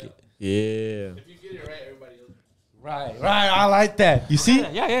that? Fuck it. Yeah. If you get it right, everybody else. Right. I like that. You see?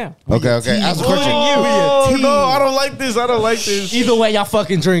 Yeah. Okay. Ask the question. Oh no, I don't like this. I don't like this. Either way, y'all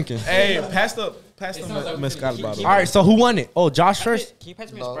fucking drinking. Hey, pass the mezcal bottle. All right. So who won it? Oh, Josh first. Can you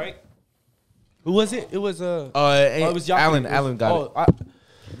pass me a Sprite? Who was it? It was It was y'all. Alan got it.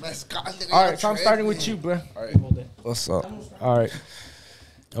 All right. So I'm starting with you, bro. What's up? All right.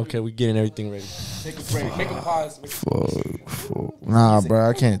 Okay, we getting everything ready. Take a break. Make a pause. Fuck. Nah, bro,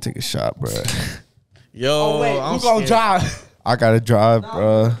 I can't take a shot, bro. Yo, Oh wait, I'm who gonna scared. drive? I gotta drive,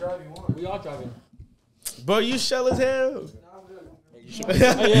 bro. We all driving. Bro, you shell as hell.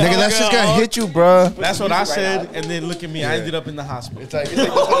 Nigga, that's just gonna hit you, bro. That's what I said, and then look at me. I ended up in the hospital. It's like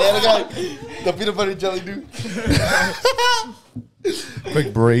the peanut butter jelly dude.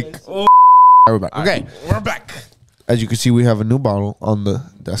 Quick break. Oh. Everybody. Okay. We're back. As you can see, we have a new bottle on the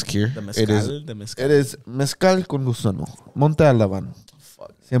desk here. The mezcal. It is mezcal con gusano. Monte Alabán.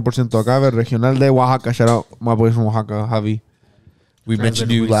 100% agave, regional de Oaxaca. Shout out my boys from Oaxaca, Javi. We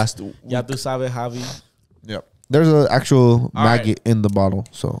mentioned you last. Ya tú sabes, Javi. Yep. There's an actual All right. maggot in the bottle,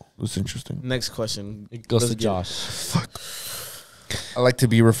 so it's interesting. Next question. It goes Let's to get Josh. I like to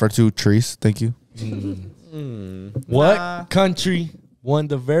be referred to Trees. Thank you. What Nah. country won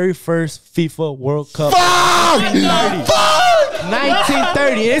the very first FIFA World Cup?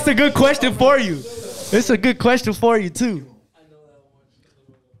 1930. It's a good question for you. It's a good question for you too.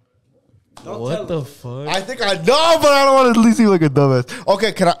 What the fuck? I think I know, but I don't want to at least seem like a dumbass.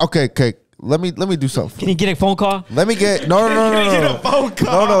 Okay, can I? Okay. let me do something. Can you get a phone call? Let me get no.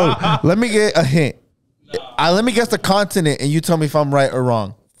 Let me get a hint. Let me guess the continent, and you tell me if I'm right or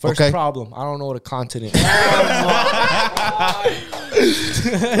wrong. First okay? problem. I don't know what a continent is.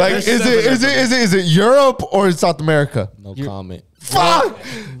 Like, is it Europe or South America? No comment. Fuck.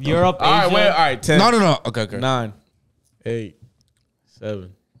 Europe, Asia. All right, wait. All right. 10, No. Okay. 9, 8,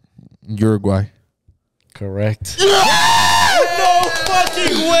 7. Uruguay. Correct. No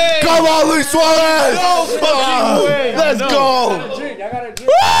fucking way. Come on, Luis Suarez. No fucking way. Let's go.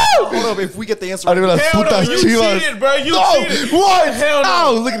 Hold up, if we get the answer I didn't right, realize Hell no, putas you chivas. cheated, bro. You No, cheated. what? Hell no.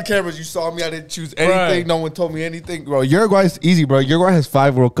 Ow, look at the cameras. You saw me. I didn't choose anything. Right. No one told me anything, bro. Uruguay's easy, bro. Uruguay has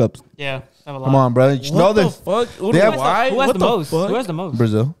 5 World Cups. Yeah. I have a lot. Come on, bro. You know What the this. fuck? They have- Why? Who has What the the most? fuck? Who has the most?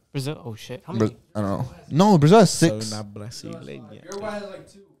 Brazil. Brazil. Oh shit. How many? I don't know. No, Brazil has 6. So not Brasileña.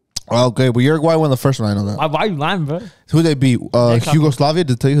 Oh, okay, but Uruguay won the first one. I know that. Why are you lying, bro? Who they beat? Yugoslavia.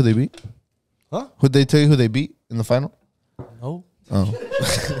 Did they tell you who they beat? Huh? Who'd they tell you who they beat in the final? No. Oh.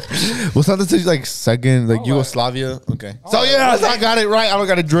 Well, something says like second, like Yugoslavia. Okay. So yeah, I got it right. I don't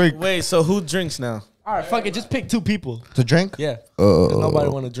got to drink. Wait, so who drinks now? All right, fuck it. Just pick 2 people. To drink? Yeah. 'Cause nobody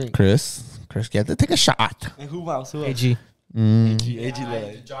want to drink. Chris, you have to take a shot. And who else? Who else? AG. AG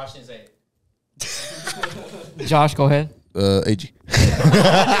like. Josh is a. Josh, go ahead. AG.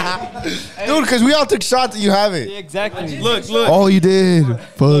 Dude, because we all took shots and you have it. Exactly. Look. Oh, you did.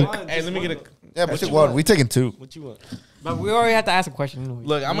 Fuck. Hey, let me get a. Yeah, but we took one. We taking 2. What you want? But we already have to ask a question.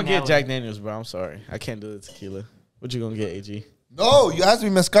 Look, I'm gonna get Jack Daniels, bro. I'm sorry, I can't do the tequila. What you gonna get, AG? No, you have to be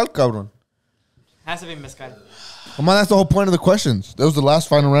mezcal, cabrón. Has to be mezcal. Come on, that's the whole point of the questions. That was the last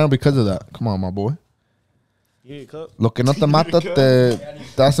final round because of that. Come on, my boy. You need a cup? Lo que no te mata te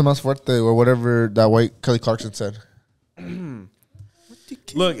hace más fuerte, or whatever that white Kelly Clarkson said.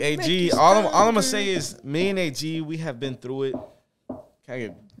 Look, AG. All I'm gonna say is, me and AG, we have been through it. Can I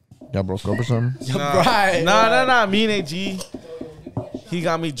get? Y'all broke up or something? Nah. Me and AG. He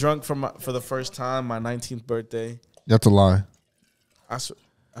got me drunk for the first time, my 19th birthday. That's a lie. I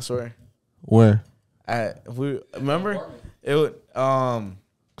swear. Where? Remember it would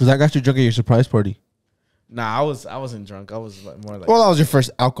Because I got you drunk at your surprise party. Nah, I wasn't drunk. I was more like Well, that was your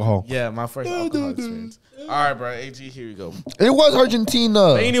first alcohol. yeah, my first alcohol experience. All right, bro. AG, here we go. It was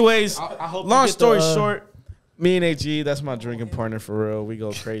Argentina. But anyways, hope long you get story the, short, me and AG, that's my drinking partner for real. We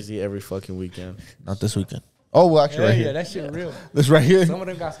go crazy every fucking weekend. Not this weekend. Oh, well, actually, right Yeah, here. that shit real. This right here. Some of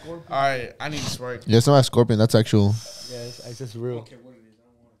them got scorpion. All right, I need to spark. Yeah, some have scorpion. That's actual. Yeah, it's just real.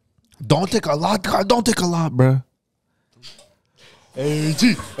 Don't take a lot, God. Don't take a lot, bro.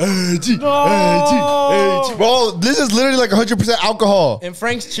 AG. Bro, this is literally like 100% alcohol. And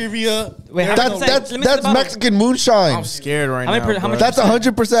Frank's trivia. Wait, how That's let me see the that's bottle. Mexican moonshine. I'm scared right How many now. per- how bro. much- That's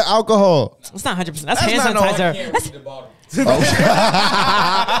 100% alcohol. It's not 100%. That's hand not sanitizer. That's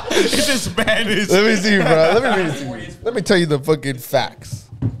It's in Spanish. Let me see, bro. Let me read it to you. Let me tell you the fucking facts.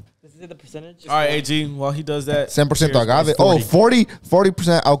 Is it the percentage? All right, AG. While he does that, 10% cheers, agave. bro. Oh,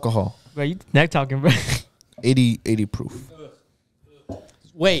 40% alcohol. Bro, you neck talking, bro. 80 proof.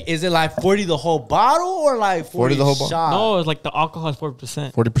 Wait, is it like 40 the whole bottle or like 40 the whole bottle? shot? No, it's like the alcohol is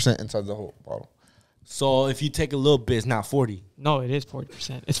 4%. 40% inside the whole bottle. So if you take a little bit, it's not 40. No, it is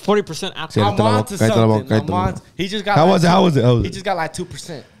 40%. It's 40% Sí, alcohol. ahorita I'm la on boca, to ahorita la boca, something. ahorita la I'm on- boca. He just got. How like was it? How was it? How was He it? just got like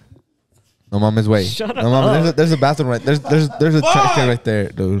 2%. No mames, wait. Shut No mames, up. there's a bathroom right. There's a trash can right there,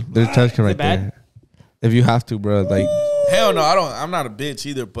 dude. There's a trash can right bad? there. If you have to, bro, like Hell no, I don't. I'm not a bitch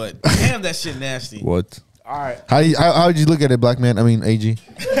either. But damn, that shit nasty. what? All right. How would you look at it, black man? I mean, AG,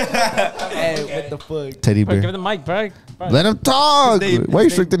 Hey, what the fuck? teddy Bro, give bear. it the mic, bro. Bro. Let him talk. Why are you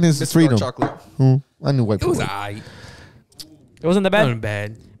restricting his Mr. freedom? Dark Chocolate. I knew white people. Alright. It wasn't that Nothing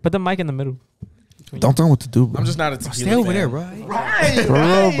bad. bad. Put the mic in the middle. Don't tell him what to do, bro. I'm just not a tequila Stay over fan. there, right? Right, For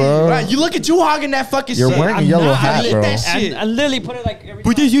real, bro. right. You look at you hogging that fucking You're shit. wearing a I'm yellow not. hat, Lit bro. that shit. I literally put it like every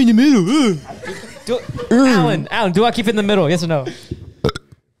Put time. this in the middle. Alan, do I keep it in the middle? Yes or no?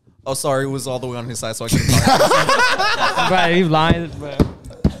 Oh, sorry, it was all the way on his side, so I couldn't talk. Bro, you lying, bro.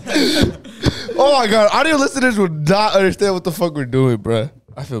 Oh my god, audio listeners would not understand what the fuck we're doing, bro.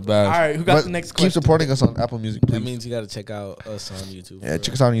 I feel bad. All right, who got the next Keep question? supporting us on Apple Music, please. That means you got to check out us on YouTube. Yeah,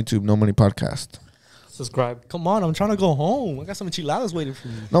 check us out on YouTube. No Money Podcast. Subscribe. Come on, I'm trying to go home. I got some enchiladas waiting for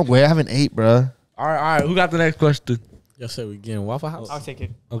me. No way, I haven't ate, bro. All right. Who got the next question? Y'all said we getting Waffle House. I'll take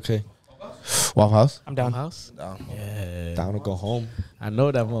it. Okay. Waffle House. I'm down. House. Yeah, Down to go home. I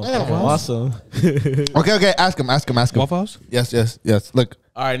know that motherfucker. Awesome. Okay. Ask him. Waffle House? Yes. Look,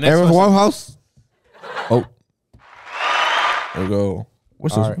 All right, next Aaron question. Waffle House. Oh, there we go.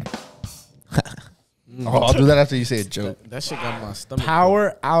 What's All this? Oh, I'll do that after you say a joke. That shit got my stomach.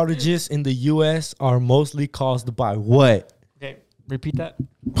 Power outages in the U.S. are mostly caused by what? Okay, repeat that.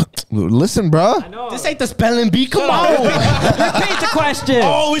 Listen, bro. I know. This ain't the spelling bee. Come on. Repeat the question.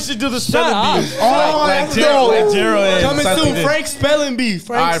 Oh, we should do the spelling up. bee. Oh, like Jero and Coming Santi soon, did. Frank's spelling bee.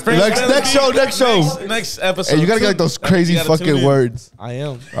 All right, Frank's Frank's Next spelling show. bee. Next episode. Hey, you gotta get like those crazy You gotta tune fucking in. words. I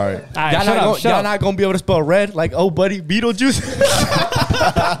am. All right. All right, Y'all not gonna be able to spell red like oh buddy Beetlejuice.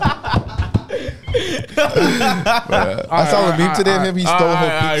 I saw a meme today of him. He stole a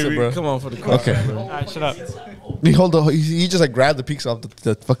whole pizza, bro. Come on for the question. Okay. All right, shut up. He just like grabbed the pizza off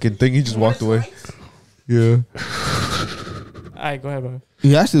the fucking thing. He just walked away. Yeah. All right, go ahead, bro.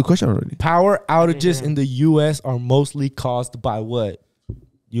 He asked you the question already. Power outages in the U.S. are mostly caused by what?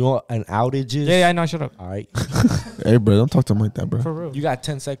 You know, an outage is? Yeah, I know. Shut up. All right. Hey, bro, don't talk to him like that, bro. For real. You got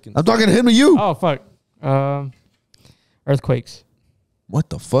 10 seconds. I'm talking to him or you. Oh fuck. Earthquakes. What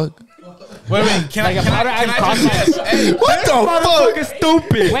the fuck? Wait. Can I Like a powder outage just causes- guess? Hey, What the fuck?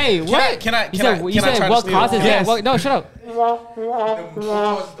 Stupid. Wait, what? can I- You can I- said, you can I said try to what steal? causes that? Yes. What? No, shut up.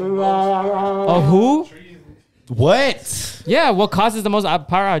 Oh, who? What? Yeah, what causes the most power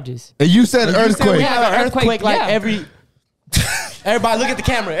outages? And you said earthquake. We have an earthquake like yeah. every. Everybody look at the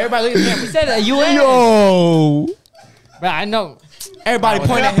camera. Everybody look at the You camera. said a UN. Yo, Bro, I know. Everybody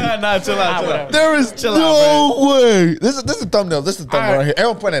point at him. Nah, chill out. whatever. there is Chill no way. This is the thumbnail. This is the thumbnail All right here.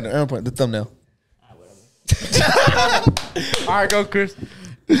 Everyone point at it. Everyone point at the thumbnail. All right, go Chris.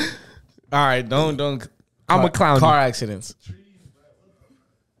 All right, don't. I'm a clown. Car accidents.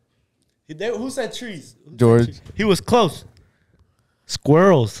 Who said trees? George. He was close.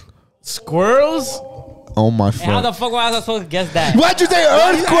 Squirrels. Squirrels? Oh my Hey, how the fuck. fuck was I supposed to guess that? Why'd you say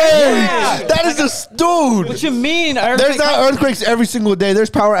earthquake? Yeah. That is a dude. What you mean? Earthquake? There's not earthquakes every single day. There's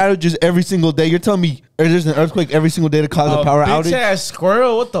power outages every single day. You're telling me there's an earthquake every single day to cause a power bitch outage? ass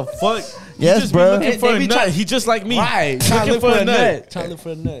squirrel. What the fuck? Yes, You just be bro. looking for They a be nut. try- He just like me. Right. Trying to Looking look for for a a nut. nut. Trying to look for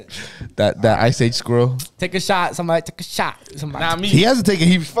a nut. That Ice Age squirrel. Take a shot. Somebody take a shot. Somebody. Not me. He hasn't taken.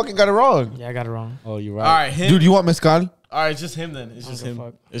 He fucking got it wrong. Yeah, I got it wrong. Oh, you're All right. right, him. Dude, you want mezcal? All right, just him then. It's just him.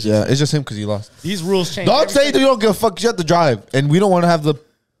 fuck. It's just Yeah, him. it's just him because he lost. These rules change. Don't say that you don't give a fuck. 'Cause you have to drive, and we don't want to have the.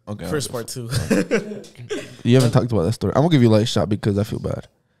 Okay. First part too. You haven't talked about that story. I'm gonna give you a light shot because I feel bad.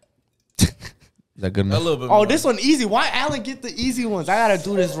 Is that good A enough? little bit. Oh, more. this one easy. Why Alan get the easy ones? I gotta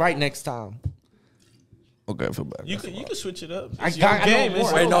do this right next time. Okay, I feel bad. You can switch it up. I It's got- your I know game. It's more.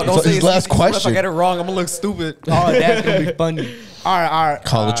 your Wait, no, game. don't So say his it's last easy. What If I question. get it wrong, I'm gonna look stupid. Oh, that's gonna be funny. All right.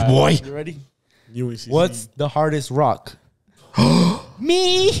 College boy. You ready? UNCC. What's the hardest rock?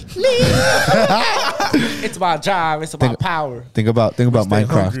 Me. It's about drive. It's about power. Think about Minecraft.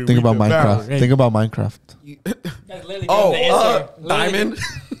 hungry, Think we about get Minecraft. battered. Think about Minecraft. Diamond.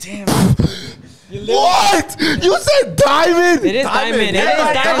 What? You said diamond? It is diamond. It is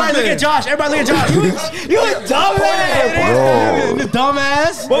Everybody diamond. look at Josh. Everybody look at Josh. You a dumbass. You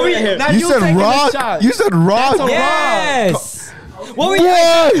dumbass. What were you? Now You said taking this rock. shot. You said rock. That's a Yes. What were you?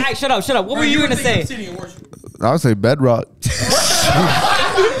 What? Hey, shut up. Shut up. What were you gonna say? I would say bedrock.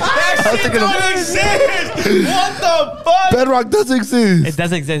 What the fuck? Bedrock does exist. It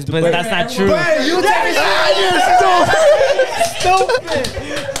does exist, but that's not true. You take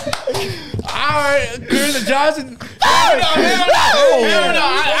All right, Chris and Johnson. Hell no.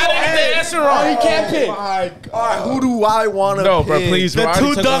 I didn't get the answer wrong. He can't pick. All right, who do I want to No, pick? bro, please. The bro. I already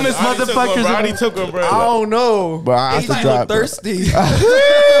two took dumbest one. I motherfuckers already took one, bro. I don't know. Bro, I have He's to like drop, bro. thirsty.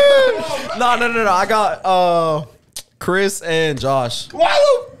 No. I got Chris and Josh.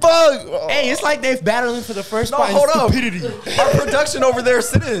 Why the fuck? Hey, it's like they're battling for the first No, spot in hold up. stupidity. Our production over there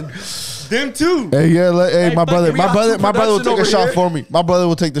sitting. Them too. Hey, yeah, hey, my brother, we got two my brother will production take a over shot here. for me. My brother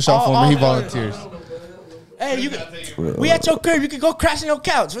will take the shot for me. He volunteers. Hey, we at your crib. You can go crash on your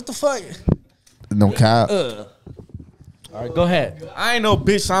couch. What the fuck? No cap. All right, go ahead. I ain't no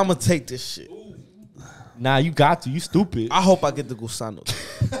bitch, so I'm gonna take this shit. Nah, you got to. You stupid. I hope I get the gusano.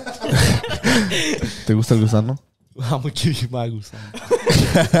 ¿Te gusta el gusano? I'm gonna give you my gusano.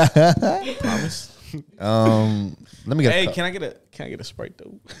 Promise. Let me get. Hey, can I get a Sprite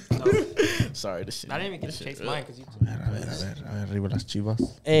though? Sorry, this shit. I didn't even get to taste mine because you. Arriba las chivas.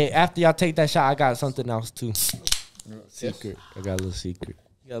 Hey, after y'all take that shot, I got something else too. Secret. I got a little secret.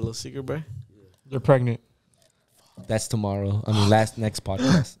 You got a little secret, bro? You're pregnant. That's tomorrow. I mean, next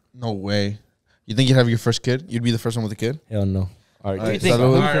podcast. No way. You think you'd have your first kid? You'd be the first one with a kid? Hell no. All right. All right, think?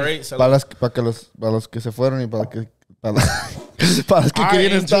 salud. All right, salud. Para los que se fueron y para los que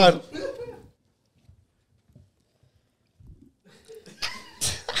querían estar.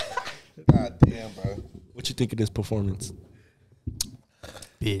 God damn, bro. What you think of this performance?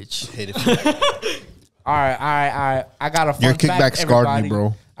 Bitch. Hate it. All right. I got a fun Your fact. kickback scarred me, everybody.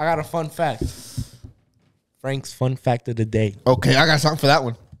 bro. I got a fun fact. Frank's fun fact of the day. Okay, I got something for that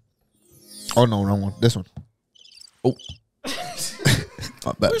one. Oh, no, wrong one. This one. Oh.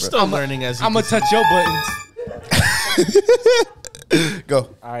 We're still learning as I'm gonna touch your buttons.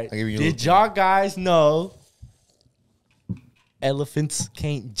 Go. All right. I'll give you Did y'all guys know elephants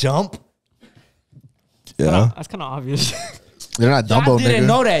can't jump? Yeah. That's kind of obvious. They're not Y'all Dumbo, didn't nigga.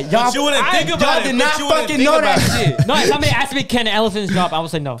 know that. Y'all, you wouldn't think about y'all it, did but not you wouldn't fucking think know about that shit. No, if somebody asked me, can elephants jump? I would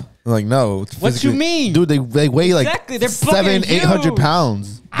say no. I'm like, no. it's What you physically- mean? Dude, they weigh like Exactly, they're 700, fucking 800 huge.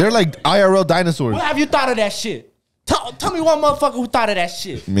 pounds. They're like IRL dinosaurs. What have you thought of that shit? Tell me one motherfucker who thought of that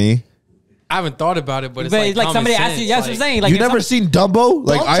shit. Me? I haven't thought about it, but it's But like it's like common somebody asked sense. you. That's what I'm saying. Like You if never somebody- seen Dumbo?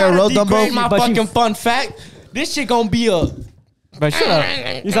 Like Don't try IRL to degrade Dumbo? my But you- fucking fun fact. This shit gonna be a. But shut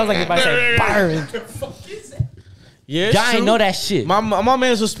up. You sound like if I said Byron. Yeah, Y'all ain't know that shit. My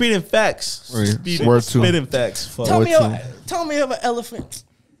man's was speeding facts. Right. Word two. Spitting facts. Fuck. Tell me, What's tell me of an elephant.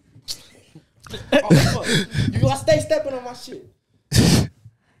 Oh, fuck. You gonna stay stepping on my shit?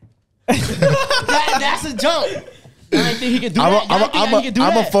 That's a jump. I didn't think he could do that. I didn't think he could do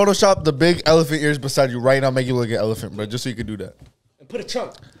I'm a that. Photoshop the big elephant ears beside you right now, make you look like an elephant, bro, just so you can do that. And put a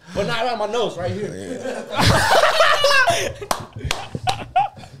chunk, but not around my nose, right here.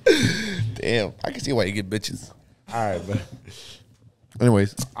 Damn, I can see why you get bitches. All right, bro.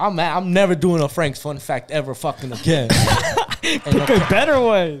 Anyways, I'm never doing a Frank's fun fact ever fucking again. Pick a better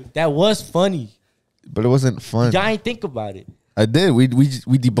one. That was funny. but it wasn't fun. Y'all ain't think about it. I did. We That's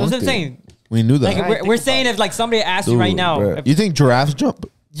debunked what I'm it. saying. We knew that. Like we're saying if like somebody asked you Dude, right now, bruh. if- You think giraffes jump?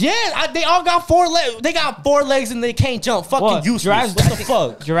 Yeah, they all got 4 legs. They got 4 legs and they can't jump. Fucking what? useless. Giraffes, What I the think-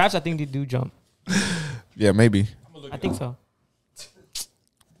 fuck? Giraffes, I think they do jump. Yeah, maybe. I think so.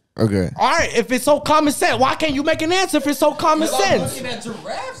 Okay. All right, if it's so common sense, why can't you make an answer if it's so common sense? at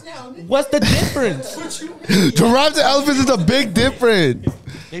giraffes now. What's the difference? Giraffes and elephants is a big difference.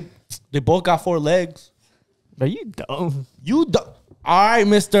 They both got 4 legs. But you dumb. You do. All right,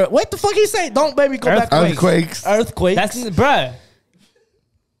 Mister. What the fuck he say? Don't baby go back. Earthquakes. Earthquakes. That's bruh.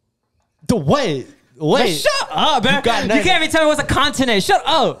 the wait. But Wait. shut up, man. got You nothing. can't even tell me what's a continent. Shut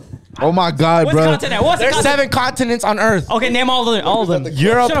up. Oh my God, What's a bro. continent? What's a There's continent? 7 continents on Earth. Okay, name all of them. All of them.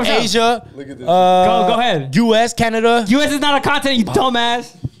 Europe, Shut up, shut up. Asia, Go ahead. U.S., Canada. U.S. is not a continent, you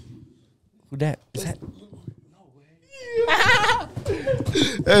dumbass. Who that? Is that?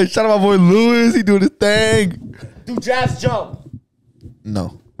 Hey, shout out my boy Lewis. He doing his thing. Do giraffes jump?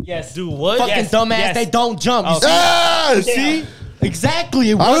 No. Yes. Do what? Fucking Yes, dumbass. yes. They don't jump. You Yes. see?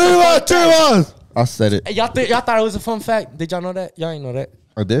 Exactly. It I was don't a know fun what two fact. was. I said it. Hey, y'all thought it was a fun fact? Did y'all know that? Y'all ain't know that.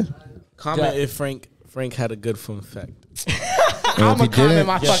 I did. Comment Yeah. if Frank had a good fun fact. I'm he a comment didn't,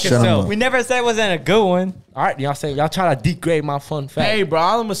 my shut fucking him self. up. We never said it wasn't a good one. All right, y'all say y'all try to degrade my fun fact. Hey, bro,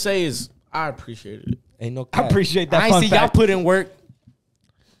 all I'm gonna say is I appreciated it. Ain't no I cap. appreciate that I ain't fun see y'all fact. put in work.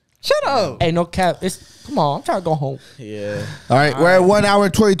 Shut up. Ain't no cap. It's come on. I'm trying to go home. Yeah. All right, we're at 1 hour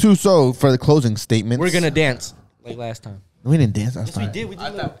and 22. So for the closing statements, We're gonna dance like last time. We didn't dance last time. We did.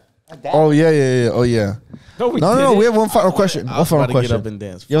 Oh yeah. Oh yeah. No, No. We have one final question. I One was final about to get question. up and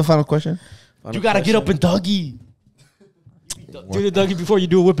dance. You have a final question? You gotta get up and Dougie. Do the Dougie before you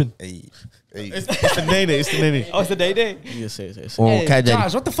do a whipping. Hey. It's the nene. It's the nene. Oh, it's the day. Yeah, say it. Oh, Hey, Cat Daddy.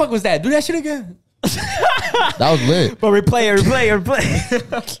 Josh, what the fuck was that? Do that shit again. That was lit. But replay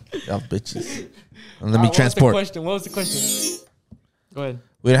it. Y'all bitches. And let me transport. What was the question? Go ahead.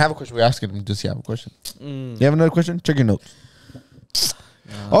 We didn't have a question. We're asking him. Does he have a question? You have another question? Check your notes.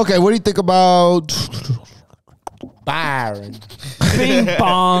 Okay, what do you think about Byron. Bing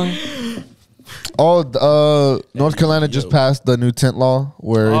bong. North Carolina just passed the new tent law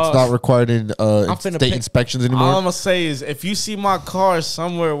where it's not required in finna state pick- inspections All I'm anymore. gonna say is, if you see my car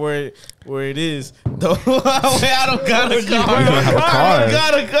somewhere where it is, don't I don't got a car. You don't have a car. I don't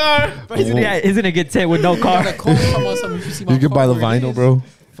got a car. Isn't a good tent with no car? You can buy the vinyl, bro.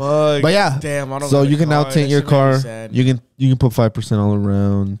 Fuck. But yeah, Damn. I don't. so got a you can now car. tint That your shit made me car. sad. You can put 5% all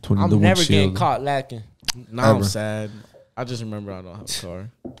around, 20 the I'm never getting windshield. caught lacking. Nah, I'm Ever. sad. I just remember I don't have a car.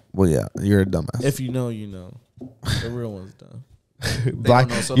 Well, yeah, you're a dumbass. If you know, you know. The real one's done. Black,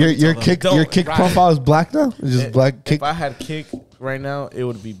 don't know, so let me your tell them. kick Don't. your kick Right. profile is black now. It's just black kick. If I had kick right now, it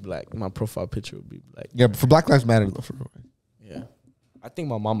would be black. My profile picture would be black. Yeah, but for Black Lives Matter though. For real. Yeah. I think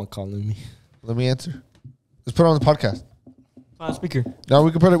my mama calling me. Let me answer. Let's put it on the podcast. On speaker. No, we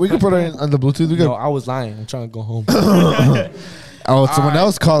can put it. We can put it on the Bluetooth. We No, can. I was lying. I'm trying to go home. Oh, someone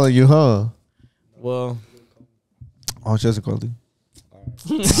else calling you, huh? Well, Oh, she doesn't call you.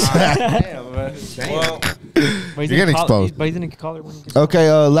 well, But You're getting exposed. But he's gonna call it when he gets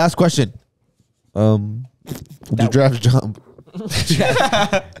Okay, last question. Do drafts jump?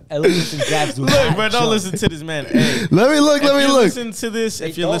 Elephants and jabs do look, not bro, don't jump. listen to this man. Hey, Let me look. Let me if you look. listen to this,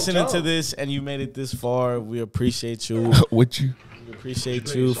 if you're don't listening to jump. this and you made it this far, we appreciate you. Would you? We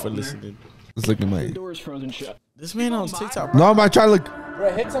appreciate you for listening. Let's look at my. Doors frozen shut. This man on TikTok, bro. No, I'm trying to look.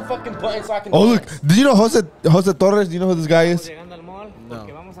 Bro, hit some fucking button so I can. Oh, look. Did you know Jose Torres? Do you know who this guy is? No.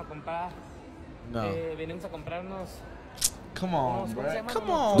 Come on, bro.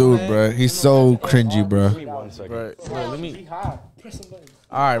 Come on, Dude, man. bro. He's so cringy, bro. Bro, let me. All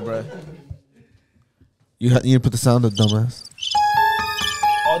right, bro. You need to put the sound up, dumbass.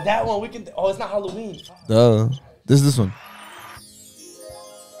 Oh, that one we can. Oh, it's not Halloween. Duh. This one.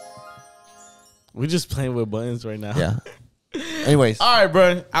 We just playing with buttons right now. Yeah. Anyways. All right,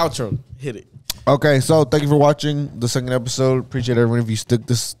 bro. Outro. Hit it. Okay, so thank you for watching the second episode. Appreciate everyone if you stick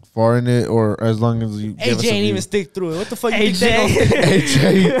this far in it or as long as you give us AJ a ain't view. even stick through it. What the fuck you think they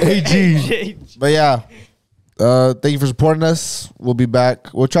AJ, AG. But yeah, thank you for supporting us. We'll be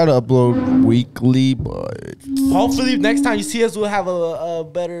back. We'll try to upload weekly, but hopefully next time you see us, we'll have a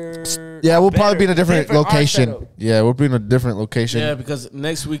better. yeah, we'll probably be in a different art location. setup. Yeah, we'll be in a different location. Yeah, because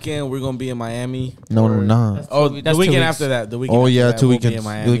next weekend we're gonna be in Miami. No, we're not. Oh, That's the 2 weekend weeks. after that. The weekend. Oh after yeah, that, 2 we'll be weekends. in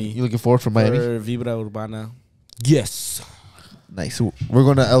Miami. You looking forward for Miami? For Vibra Urbana. Yes. Nice. We're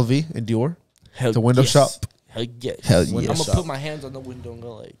going to LV and Dior. Hell To window yes. shop. Hell yes. Hell I'm yes. gonna put my hands on the window and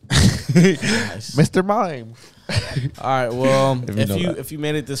go like. Mr. Mime. All right. Well, If you know that. if you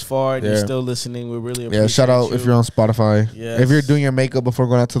made it this far and you're Yeah. still listening, we really appreciate Yeah, shout out you. if you're on Spotify. Yes. If you're doing your makeup before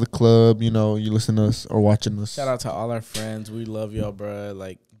going out to the club, you know, you listen to us or watching us. Shout out to all our friends. We love y'all, bro.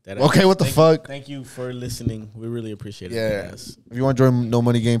 Like that. Okay, what the fuck? Thank you for listening. We really appreciate it. Yeah. Guys. If you want to join No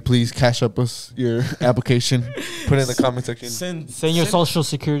Money Game, please cash up us your application. Put it in the comment section. Send your social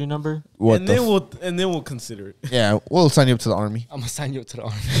security number. What and the then we'll consider it. Yeah, we'll sign you up to the army. I'm gonna sign you up to the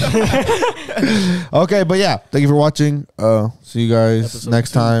army. Okay, but yeah, thank you for watching. See you guys Episode next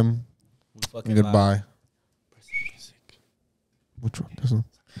 2. time. Fucking And goodbye. Which one? This one?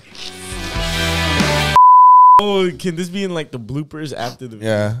 Oh, can this be in like the bloopers after the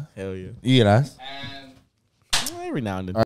video? Yeah. Hell yeah. You get ass. Every now and then.